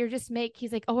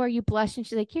 he's like, oh, are you blushing?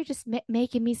 She's like, you're just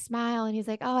making me smile. And he's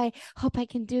like, oh, I hope I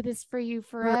can do this for you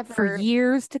forever. For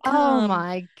years to come. Oh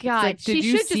my It's God. like, did She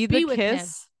you should see just be the with him.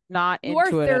 kiss? Not You are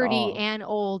into it at 30 all. and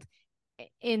old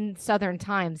in Southern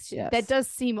times. Yes. That does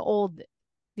seem old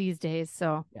these days.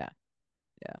 So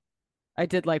I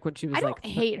did like when she was I like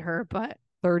don't hate her, but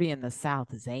 30 in the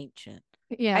South is ancient.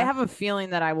 yeah. I have a feeling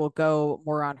that I will go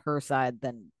more on her side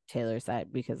than Taylor's side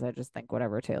because I just think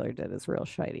whatever Taylor did is real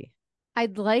shitey.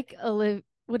 I'd like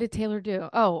what did Taylor do?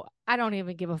 Oh, I don't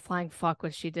even give a flying fuck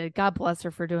what she did. God bless her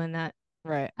for doing that.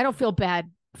 Right. I don't feel bad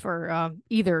for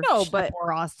either No, Shep but-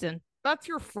 or Austin. That's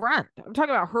your friend. I'm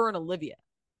talking about her and Olivia.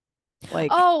 Like,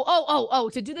 Oh,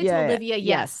 to do that Yeah, to Olivia.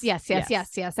 yes,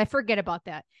 Yes. I forget about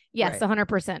that. Yes, Right.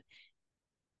 100%.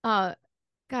 God,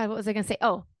 what was I going to say?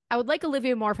 Oh, I would like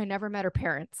Olivia more if I never met her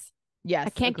parents. yes, I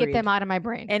can't get them out of my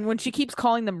brain. And when she keeps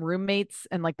calling them roommates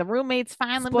and like the roommates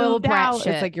finally Spoiled moved brat out,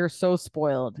 shit. it's like you're so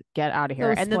spoiled. Get out of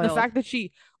here. So And then the spoiled. fact that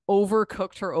she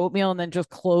overcooked her oatmeal and then just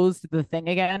closed the thing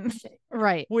again,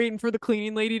 Right. waiting for the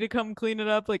cleaning lady to come clean it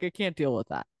up. Like I can't deal with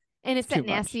that. And it's Too that much.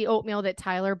 nasty oatmeal that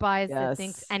Tyler buys that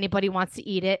thinks Yes. anybody wants to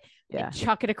eat it. Yeah. And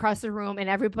chuck it across the room and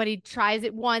everybody tries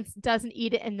it once, doesn't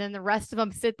eat it, and then the rest of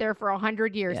them sit there for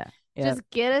 100 years. Yeah. Just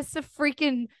get us a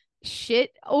freaking shit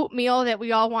oatmeal that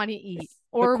we all want to eat.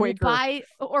 Or we'll Quaker.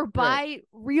 buy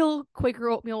real Quaker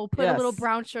oatmeal. We'll put a little Yes.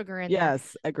 brown sugar in there.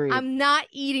 Yes, agreed. I'm not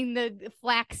eating the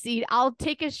flaxseed. I'll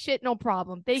take a shit, no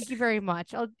problem. Thank you very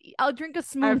much. I'll drink a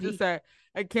I have to smoothie. say,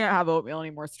 I can't have oatmeal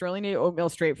anymore. Sterling ate oatmeal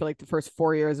straight for like the first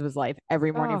 4 years of his life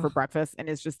every morning for Ugh. breakfast, and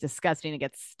it's just disgusting. It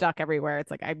gets stuck everywhere.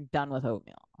 It's like I'm done with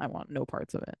oatmeal. I want no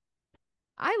parts of it.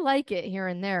 I like it here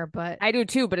and there, but I do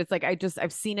too, but it's like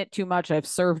I've seen it too much. I've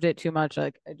served it too much.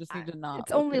 Like I just need to not.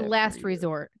 it's look only at it for last years.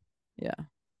 resort. Yeah.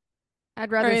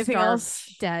 I'd rather Anything starve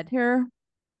else dead. here?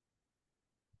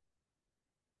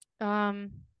 It's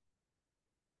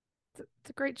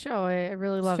a great show. I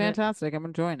really It's love it. fantastic. I'm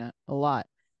enjoying it a lot.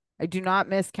 I do not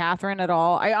miss Catherine at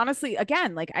all. I honestly,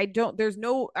 again, like I don't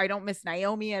miss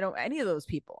Naomi. I don't any of those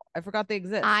people. I forgot they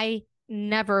exist. I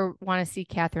never want to see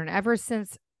Catherine ever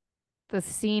since the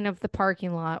scene of the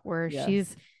parking lot where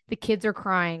Yes. the kids are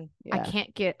crying.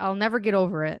 Yeah. I'll never get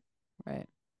over it. Right.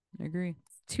 I agree.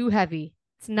 It's too heavy.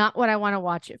 It's not what I want to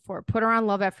watch it for. Put her on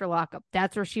Love After Lockup.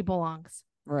 That's where she belongs.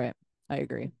 Right. I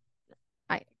agree.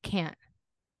 I can't.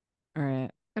 All right.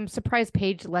 I'm surprised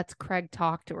Paige lets Craig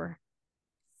talk to her.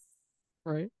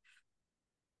 Right.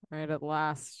 Right at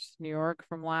last, New York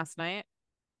from last night.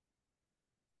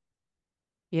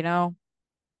 You know?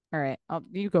 All right.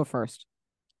 You go first.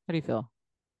 How do you feel?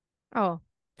 Oh,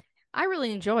 I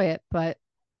really enjoy it, but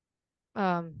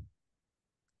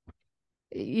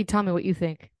you tell me what you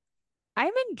think.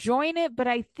 I'm enjoying it, but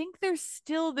I think there's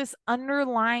still this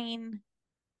underlying,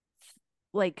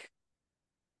 like,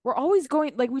 we're always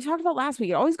going, like we talked about last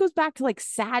week, it always goes back to like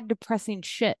sad, depressing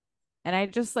shit. And I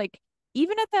just like,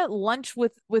 even at that lunch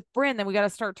with Bryn, then we got to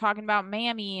start talking about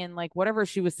Mammy and like whatever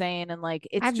she was saying. And like,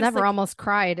 it's I've just never like, almost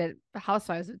cried at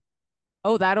Housewives.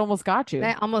 oh, that almost got you.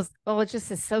 It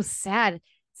just is so sad.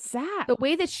 Sad. The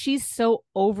way that she's so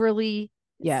overly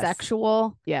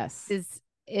sexual Yes.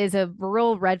 is a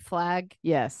real red flag.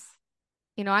 Yes.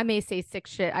 You know, I may say sick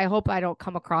shit. I hope I don't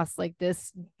come across like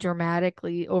this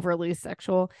dramatically overly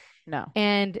sexual. No.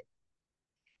 And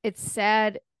it's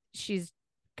sad. She's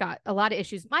got a lot of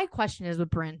issues. My question is with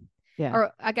Bryn. Yeah.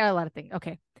 Or I got a lot of things.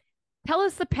 Okay. Tell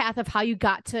us the path of how you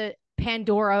got to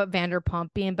Pandora Vanderpump,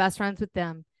 being best friends with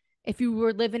them. If you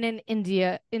were living in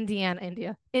Indiana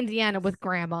with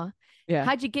grandma. Yeah.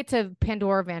 How'd you get to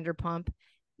Pandora Vanderpump?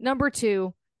 Number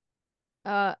 2,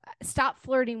 stop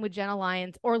flirting with Jenna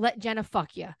Lyons or let Jenna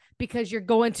fuck you because you're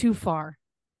going too far.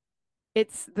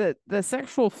 It's the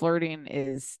sexual flirting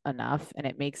is enough, and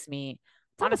it makes me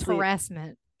honestly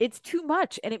harassment. It's too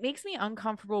much, and it makes me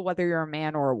uncomfortable whether you're a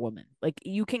man or a woman. Like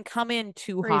you can come in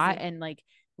too hot, and like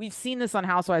we've seen this on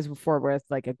Housewives before, where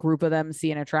it's like a group of them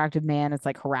see an attractive man, it's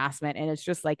like harassment, and it's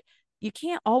just like you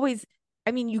can't always.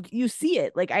 I mean, you see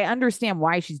it. Like I understand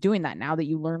why she's doing that now that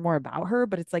you learn more about her,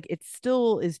 but it's like it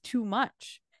still is too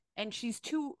much. And she's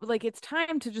too like it's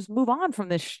time to just move on from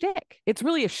this shtick. It's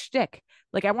really a shtick.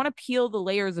 Like I want to peel the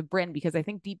layers of Bryn because I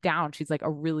think deep down she's like a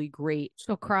really great.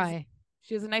 She'll cry.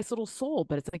 She has a nice little soul,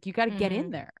 but it's like you got to get in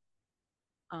there.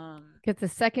 Because the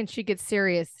second she gets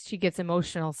serious, she gets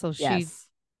emotional. So she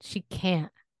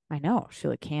can't. I know she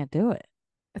like can't do it.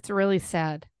 It's really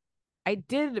sad. I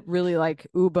did really like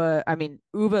Uba. I mean,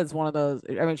 Uba is one of those.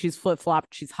 I mean, she's flip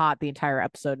flopped. She's hot the entire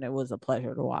episode, and it was a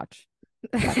pleasure to watch.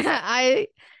 There's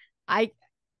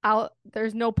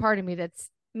no part of me that's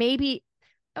maybe.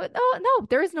 No,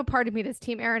 there is no part of me that's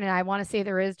Team Aaron, and I want to say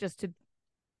there is just to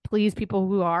please people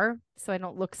who are, so I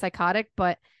don't look psychotic.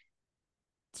 But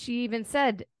she even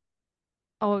said,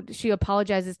 "Oh, she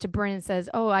apologizes to Bryn and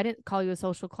says, "Oh, I didn't call you a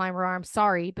social climber. I'm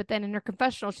sorry." But then in her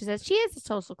confessional, she says she is a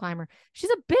social climber. She's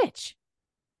a bitch.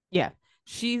 Yeah,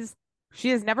 she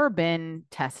has never been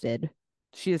tested.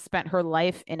 She has spent her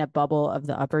life in a bubble of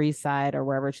the Upper East Side or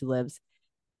wherever she lives,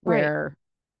 where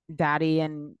daddy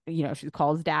and she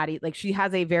calls daddy. Like she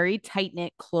has a very tight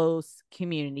knit, close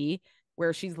community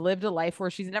where she's lived a life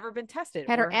where she's never been tested.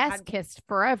 Had her ass kissed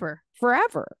forever.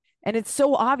 And it's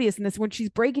so obvious in this when she's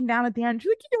breaking down at the end. She's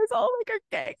like, you guys all like are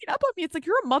ganging up on me. It's like,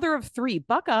 you're a mother of 3.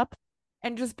 Buck up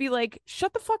and just be like,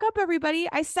 shut the fuck up, everybody.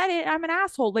 I said it. I'm an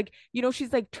asshole. Like,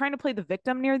 she's like trying to play the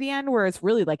victim near the end where it's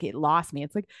really like it lost me.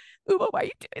 It's like, Uba, why are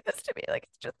you doing this to me? Like,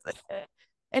 it's just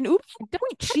and Uba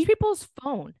don't touch people's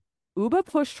phone. Uba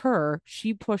pushed her.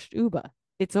 She pushed Uba.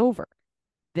 It's over.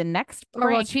 The next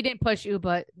prank, well, she didn't push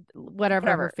Uba,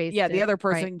 whatever. Her face. Yeah, did. the other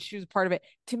person, she was part of it.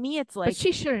 To me, it's like, but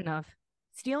she shouldn't have.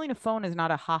 Stealing a phone is not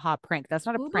a haha prank. That's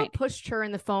not a prank. Pushed her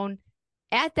in the phone.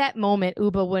 At that moment,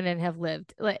 Uba wouldn't have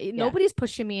lived. Like nobody's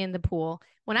pushing me in the pool.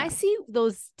 When I see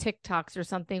those TikToks or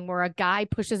something where a guy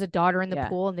pushes a daughter in the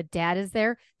pool and the dad is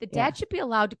there, the dad should be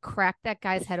allowed to crack that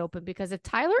guy's head open. Because if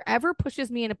Tyler ever pushes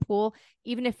me in a pool,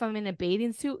 even if I'm in a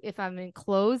bathing suit, if I'm in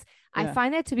clothes, I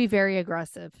find that to be very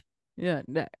aggressive. Yeah.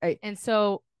 And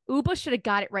so Uba should have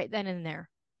got it right then and there.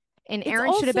 And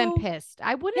Aaron should have been pissed.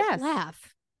 I wouldn't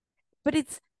laugh. But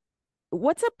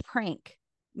what's a prank?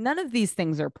 None of these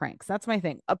things are pranks. That's my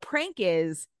thing. A prank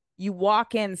is you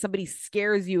walk in, somebody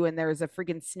scares you, and there's a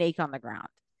freaking snake on the ground.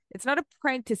 It's not a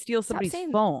prank to steal somebody's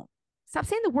phone. Stop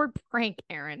saying the word prank,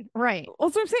 Aaron. Right. Well,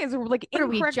 that's what I'm saying. It's like what are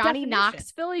we, Johnny definition.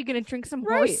 Knoxville? Are you going to drink some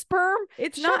horse sperm?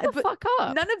 It's Shut not. the fuck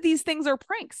up. None of these things are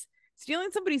pranks. Stealing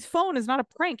somebody's phone is not a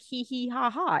prank. He ha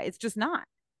ha. It's just not.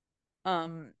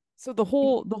 So the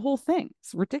whole thing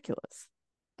is ridiculous.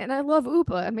 And I love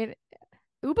Uba. I mean,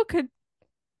 Uba could,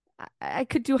 I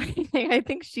could do anything. I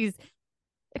think she's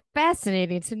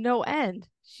fascinating to no end.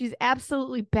 She's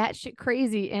absolutely batshit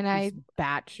crazy, and I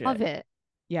batshit love it.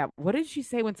 Yeah. What did she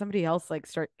say when somebody else like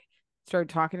started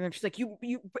talking to her? She's like, you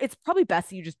it's probably best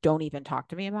that you just don't even talk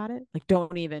to me about it. Like,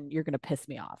 don't even, you're gonna piss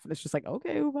me off. And it's just like,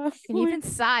 okay, Uba. And even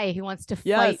Sai, who wants to fight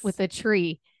Yes. with a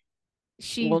tree,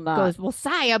 she Will not. goes, well,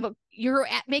 Sai, you're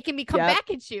making me come Yep.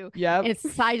 back at you. Yep. And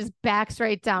Sai just backs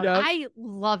right down. Yep. I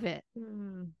love it.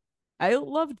 I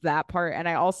loved that part. And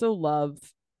I also love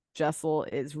Jessel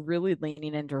is really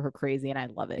leaning into her crazy, and I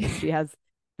love it. She has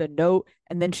the note,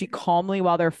 and then she calmly,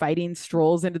 while they're fighting,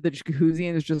 strolls into the jacuzzi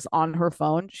and is just on her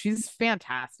phone. She's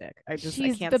fantastic. I can't say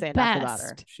enough about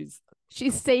her. She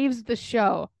saves the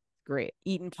show. Great.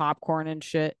 Eating popcorn and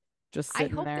shit. Just I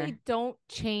sitting hope there. they don't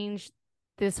change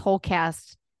this whole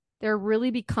cast. They're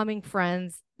really becoming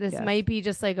friends. This Yes. might be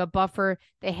just like a buffer.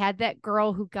 They had that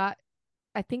girl who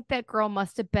I think that girl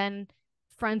must have been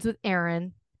friends with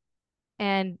Aaron.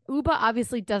 And Uba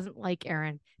obviously doesn't like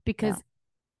Aaron because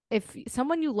if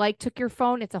someone you like took your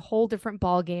phone, it's a whole different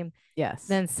ball game Yes.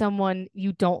 than someone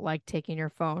you don't like taking your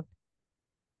phone.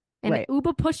 And Right.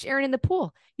 Uba pushed Aaron in the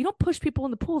pool. You don't push people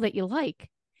in the pool that you like.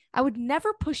 I would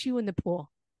never push you in the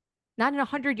pool. Not in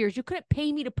 100 years. You couldn't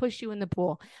pay me to push you in the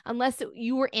pool unless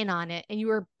you were in on it and you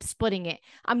were splitting it.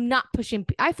 I'm not pushing.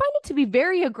 I find it to be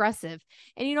very aggressive.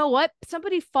 And you know what?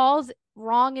 Somebody falls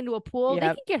wrong into a pool, they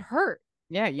Yep. can get hurt.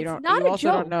 Yeah, It's you don't. not You a also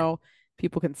joke. don't know.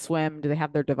 People can swim. Do they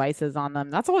have their devices on them?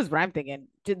 That's always what I'm thinking.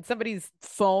 Did somebody's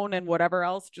phone and whatever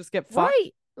else just get fucked?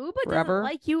 Right. Uba forever? doesn't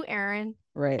like you, Aaron.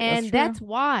 Right. And that's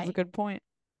why. That's a good point.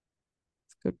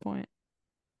 It's a good point.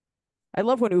 I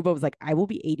love when Uba was like, I will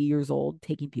be 80 years old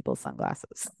taking people's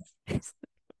sunglasses.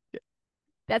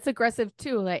 That's aggressive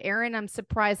too. Like, Aaron, I'm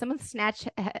surprised. Someone snatched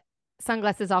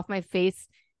sunglasses off my face.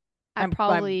 I'm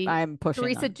pushing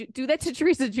Teresa. them. Do that to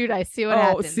Teresa Judice. See what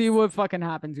happens. See what fucking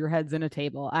happens. Your head's in a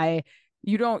table.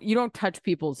 You don't touch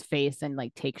people's face and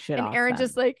like take shit off. And Aaron them.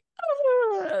 just like,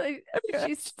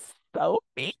 she's so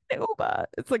mean, Uba.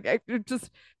 It's like I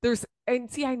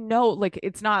know, like,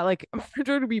 it's not like I'm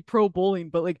trying to be pro bullying,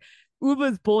 but like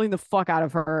Uba's bullying the fuck out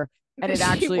of her, and it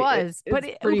actually was. But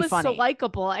pretty Uba's funny. so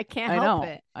likable. I can't help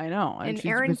it. I know. And she's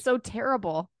Aaron's just, so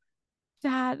terrible.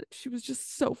 Dad, she was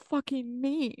just so fucking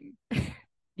mean.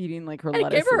 Eating like her I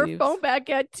lettuce gave her leaves. her phone back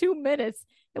at 2 minutes.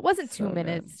 It wasn't So 2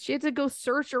 minutes. She had to go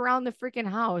search around the freaking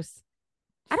house.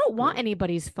 I don't want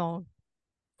anybody's phone.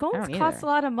 Phones don't cost either. a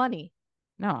lot of money.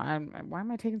 No, why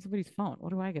am I taking somebody's phone?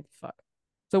 What do I give a fuck?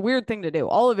 It's a weird thing to do.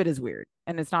 All of it is weird,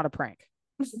 and it's not a prank.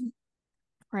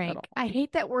 Prank. all. I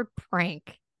hate that word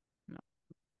prank. No.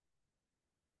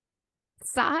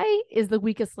 Sai is the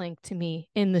weakest link to me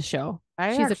in the show.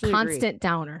 She's a actually agree. constant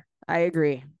downer. I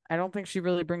agree. I don't think she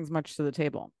really brings much to the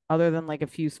table other than like a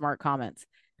few smart comments.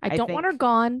 I don't want her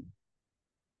gone.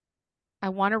 I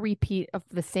want a repeat of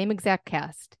the same exact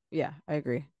cast. Yeah, I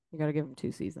agree. You got to give them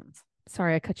 2 seasons.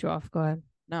 Sorry, I cut you off. Go ahead.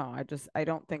 No, I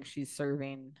don't think she's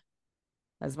serving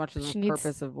as much as She the needs-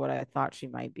 purpose of what I thought she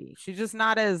might be. She's just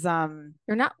not as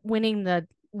You're not winning the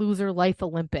loser life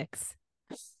Olympics.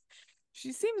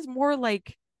 she seems more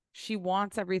like she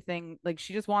wants everything, like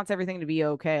she just wants everything to be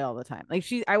okay all the time. Like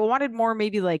I wanted more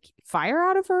maybe like fire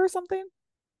out of her or something,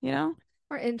 you know?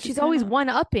 And she's I always don't-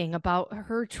 one-upping about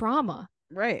her trauma.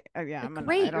 Right. Yeah, Like,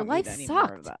 great, I don't your life need any more of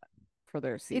sucked. that for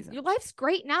their season. Your life's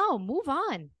great now. Move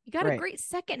on. You got a Right. great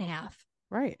second half.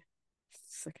 Right.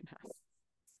 Second half.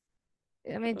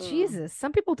 I mean, Ugh. Jesus,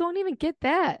 some people don't even get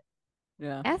that.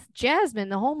 Yeah. Ask Jasmine,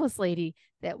 the homeless lady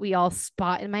that we all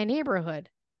spot in my neighborhood.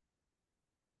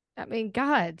 I mean,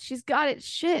 God, she's got it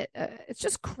shit. It's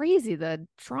just crazy. The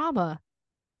trauma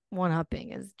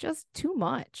one-upping is just too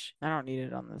much. I don't need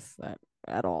it on this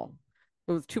at all.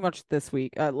 It was too much this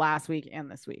week, last week and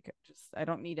this week. I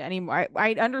don't need any more.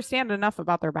 I understand enough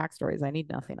about their backstories. I need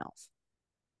nothing else.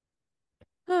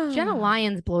 Jenna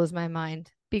Lyons blows my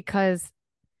mind because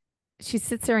she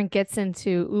sits there and gets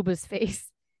into Uba's face.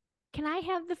 Can I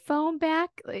have the phone back?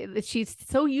 She's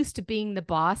so used to being the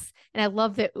boss. And I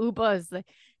love that Uba is like,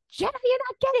 Jenna, you're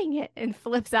not getting it. And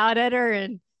flips out at her.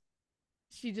 And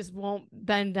she just won't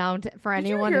bend down for Did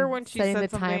you anyone. hear and when she setting said the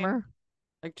something? timer.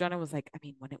 Like Jenna was like, I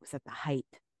mean, when it was at the height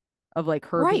of like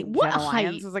her Right, being what Jenna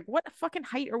Lyons, height? was like, what fucking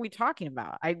height are we talking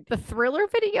about? The Thriller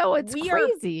video, it's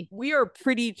crazy. We are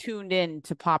pretty tuned in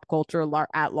to pop culture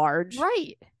at large.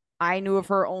 Right. I knew of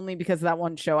her only because of that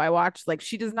one show I watched. Like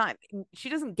she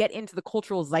doesn't get into the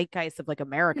cultural zeitgeist of like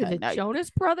America. The No, Jonas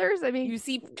Brothers. I mean, you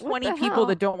see what 20 the people hell?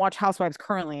 that don't watch Housewives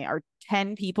currently. Are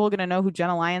 10 people going to know who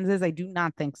Jenna Lyons is? I do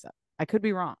not think so. I could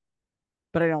be wrong.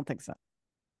 but I don't think so.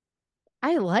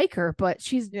 I like her, but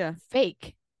she's Yeah.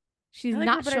 fake. She's I like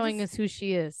not her, but I showing just- us who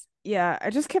she is. Yeah, I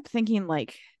just kept thinking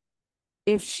like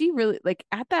if she really like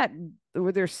at that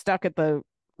where they're stuck at the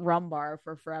rum bar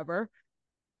for forever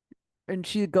and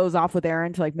she goes off with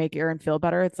Aaron to like make Aaron feel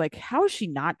better, it's like how is she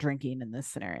not drinking in this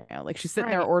scenario? Like she's sitting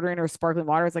there Right. ordering her sparkling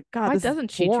water. It's like God, Why this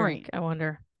doesn't is she boring. drink? I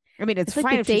wonder. I mean, it's It's like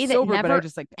fine the if day she's that sober, but I never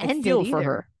just like I ended feel for either.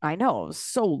 her. I know it was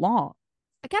so long.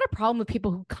 I got a problem with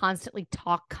people who constantly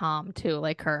talk calm too,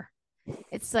 like her.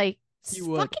 It's like You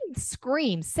would. fucking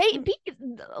scream, say,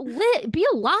 be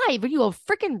alive. Are you a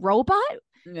freaking robot?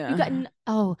 Yeah. You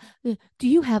got do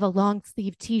you have a long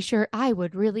sleeve t-shirt? I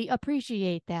would really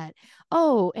appreciate that.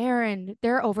 Oh, Aaron,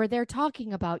 they're over there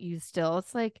talking about you still.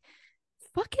 It's like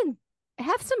fucking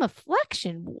have some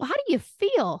afflection. How do you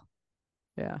feel?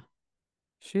 Yeah.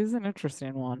 She's an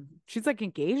interesting one. She's like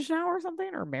engaged now or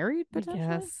something or married potentially.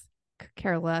 Yes. Could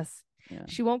care less. Yeah.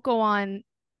 She won't go on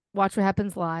Watch What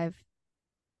Happens Live.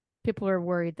 People are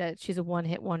worried that she's a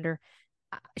one-hit wonder.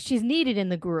 She's needed in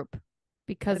the group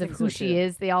because I of think who so, she too.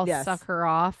 is. They all Yes. suck her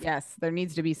off. Yes, there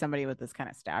needs to be somebody with this kind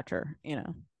of stature,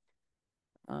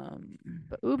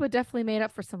 But Uba definitely made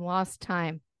up for some lost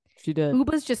time. She did.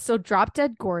 Uba's just so drop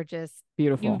dead gorgeous.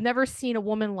 Beautiful. You've never seen a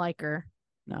woman like her.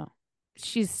 No.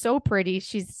 She's so pretty.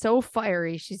 She's so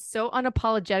fiery. She's so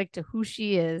unapologetic to who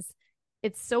she is.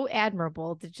 It's so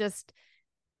admirable to just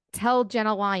tell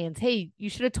Jenna Lyons, hey, you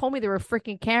should have told me there were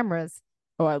freaking cameras.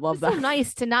 Oh, I love It's that. so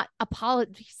nice to not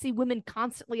apologize. See women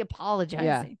constantly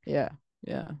apologizing. Yeah.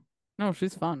 No,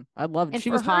 she's fun. I loved. And She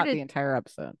for was her hot to- the entire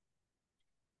episode.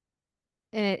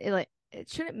 And it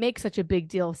shouldn't make such a big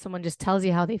deal if someone just tells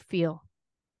you how they feel.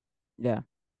 Yeah.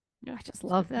 I just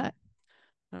love that.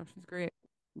 No, she's great.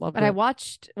 Loved But it. I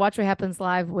watched Watch What Happens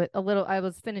Live with I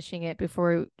was finishing it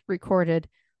before we recorded.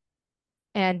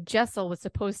 And Jessel was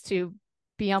supposed to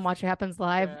be on Watch What Happens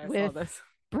Live Yeah, I saw with this.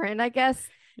 Bryn, I guess.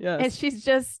 Yes. And she's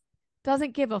just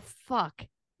doesn't give a fuck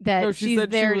that No, she she's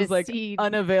said there she was to like see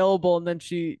unavailable, and then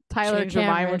she Tyler changed her mind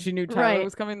when Cameron. she knew Tyler Right.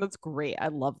 was coming. That's great. I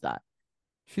love that.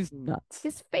 She's nuts.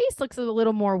 His face looks a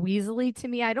little more weaselly to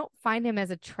me. I don't find him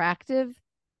as attractive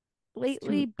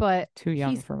lately, but Too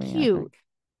young he's for me. cute. I think.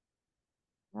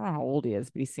 I don't know how old he is,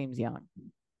 but he seems young.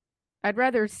 I'd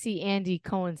rather see Andy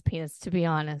Cohen's penis, to be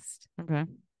honest. Okay,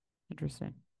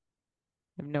 interesting.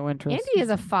 I have no interest. Andy is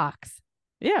a fox.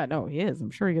 Yeah, no, he is.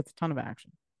 I'm sure he gets a ton of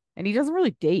action, and he doesn't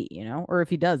really date, or if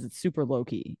he does, it's super low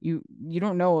key. You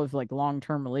don't know of like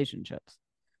long-term relationships.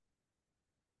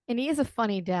 And he is a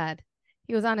funny dad.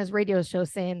 He was on his radio show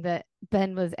saying that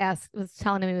Ben was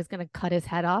telling him he was going to cut his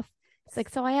head off. It's like,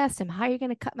 so I asked him, how are you going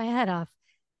to cut my head off?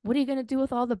 What are you going to do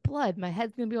with all the blood? My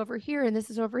head's going to be over here and this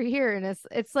is over here. And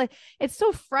it's like, it's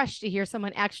so fresh to hear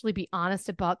someone actually be honest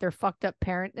about their fucked up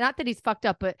parent. Not that he's fucked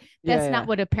up, but that's not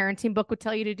what a parenting book would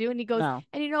tell you to do. And he goes, No.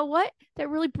 and you know what? That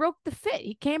really broke the fit.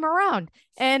 He came around.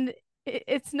 And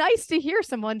it's nice to hear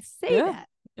someone say that.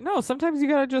 No, sometimes you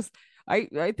gotta just. I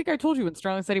think I told you when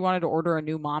Sterling said he wanted to order a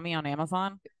new mommy on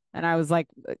Amazon, and I was like,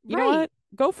 you know what?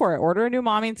 Go for it. Order a new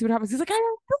mommy and see what happens. He's like, I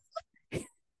don't know.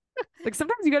 Like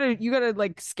sometimes you gotta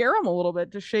like scare them a little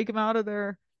bit to shake them out of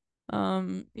their,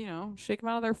 shake them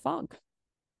out of their funk.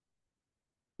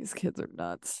 These kids are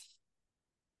nuts.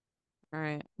 All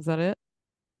right, is that it?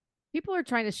 People are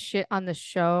trying to shit on the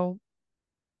show,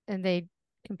 and they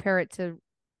compare it to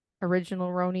original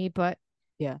Roni, but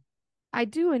yeah, I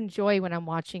do enjoy when I'm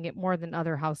watching it more than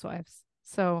other housewives.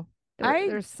 So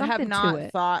there's something have not to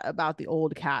it. thought about the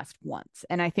old cast once,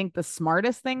 and I think the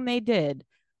smartest thing they did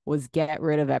was get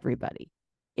rid of everybody.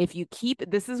 If you keep,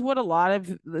 this is what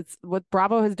what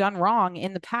Bravo has done wrong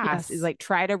in the past is like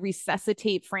try to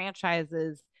resuscitate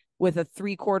franchises with a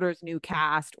 3/4 new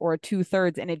cast or a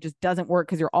 2/3, and it just doesn't work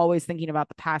because you're always thinking about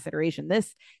the past iteration.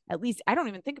 This, at least, I don't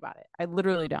even think about it. I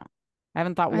literally don't. I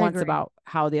haven't thought once about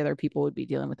how the other people would be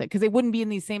dealing with it because they wouldn't be in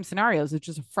these same scenarios. It's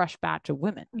just a fresh batch of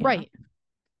women. Right.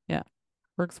 Yeah.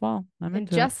 Works well. And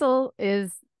Jessel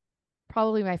is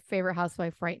probably my favorite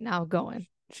housewife right now going.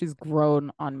 She's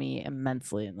grown on me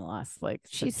immensely in the last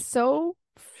she's so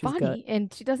funny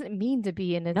and she doesn't mean to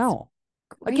be in it. No.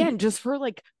 Again, just for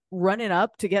running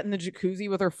up to get in the jacuzzi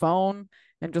with her phone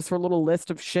and just her little list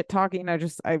of shit talking. I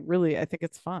think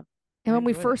it's fun. And when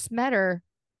we first met her,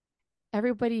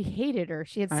 everybody hated her.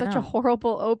 She had such a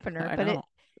horrible opener, but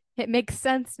it makes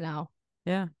sense now.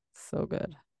 Yeah. So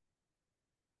good.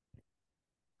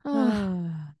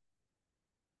 Oh.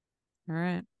 All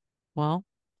right. Well,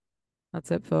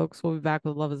 that's it, folks. We'll be back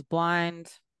with Love is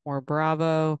Blind, more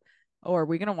Bravo. Oh, are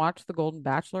we going to watch The Golden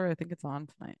Bachelor? I think it's on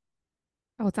tonight.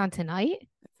 Oh, it's on tonight?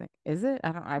 Is it?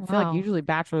 I feel like usually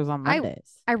Bachelor's on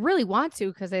Mondays. I really want to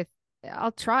because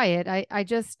I'll try it. I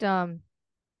just I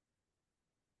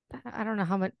don't know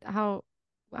how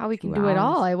we can 2 do it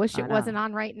all. hours. I wish I it wasn't know.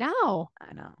 on right now.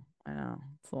 I know.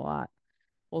 It's a lot.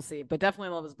 We'll see. But definitely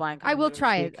Love is Blind. I coming will later this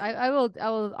try it. week.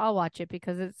 I'll watch it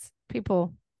because it's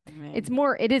people. I mean,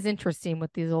 It is interesting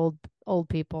with these old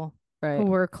people right. who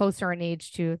were closer in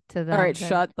age to them. All right, than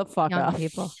shut the fuck young up.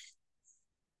 people.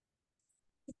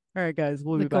 All right, guys,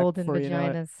 we'll The be back golden before you know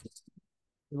it. vaginas.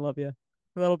 We love you.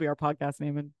 That'll be our podcast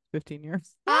name in 15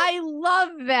 years. I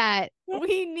love that.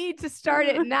 We need to start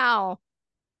it now.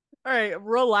 All right,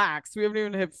 relax. We haven't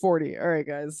even hit 40. All right,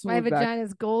 guys. My we'll be back.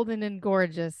 vagina's golden and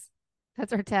gorgeous.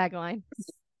 That's our tagline.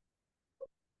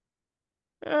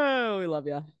 Oh, we love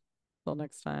you. Till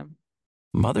next time.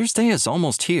 Mother's Day is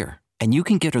almost here, and you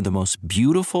can get her the most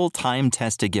beautiful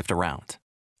time-tested gift around.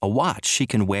 A watch she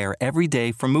can wear every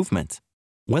day from Movement.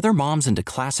 Whether mom's into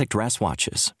classic dress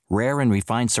watches, rare and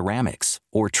refined ceramics,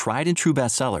 or tried and true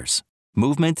bestsellers,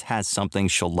 Movement has something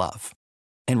she'll love.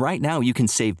 And right now you can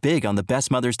save big on the best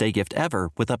Mother's Day gift ever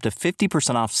with up to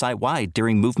 50% off site-wide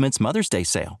during Movement's Mother's Day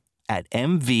sale at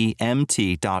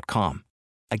MVMT.com.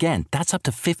 Again, that's up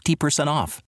to 50%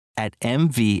 off at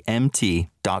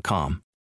MVMT.com.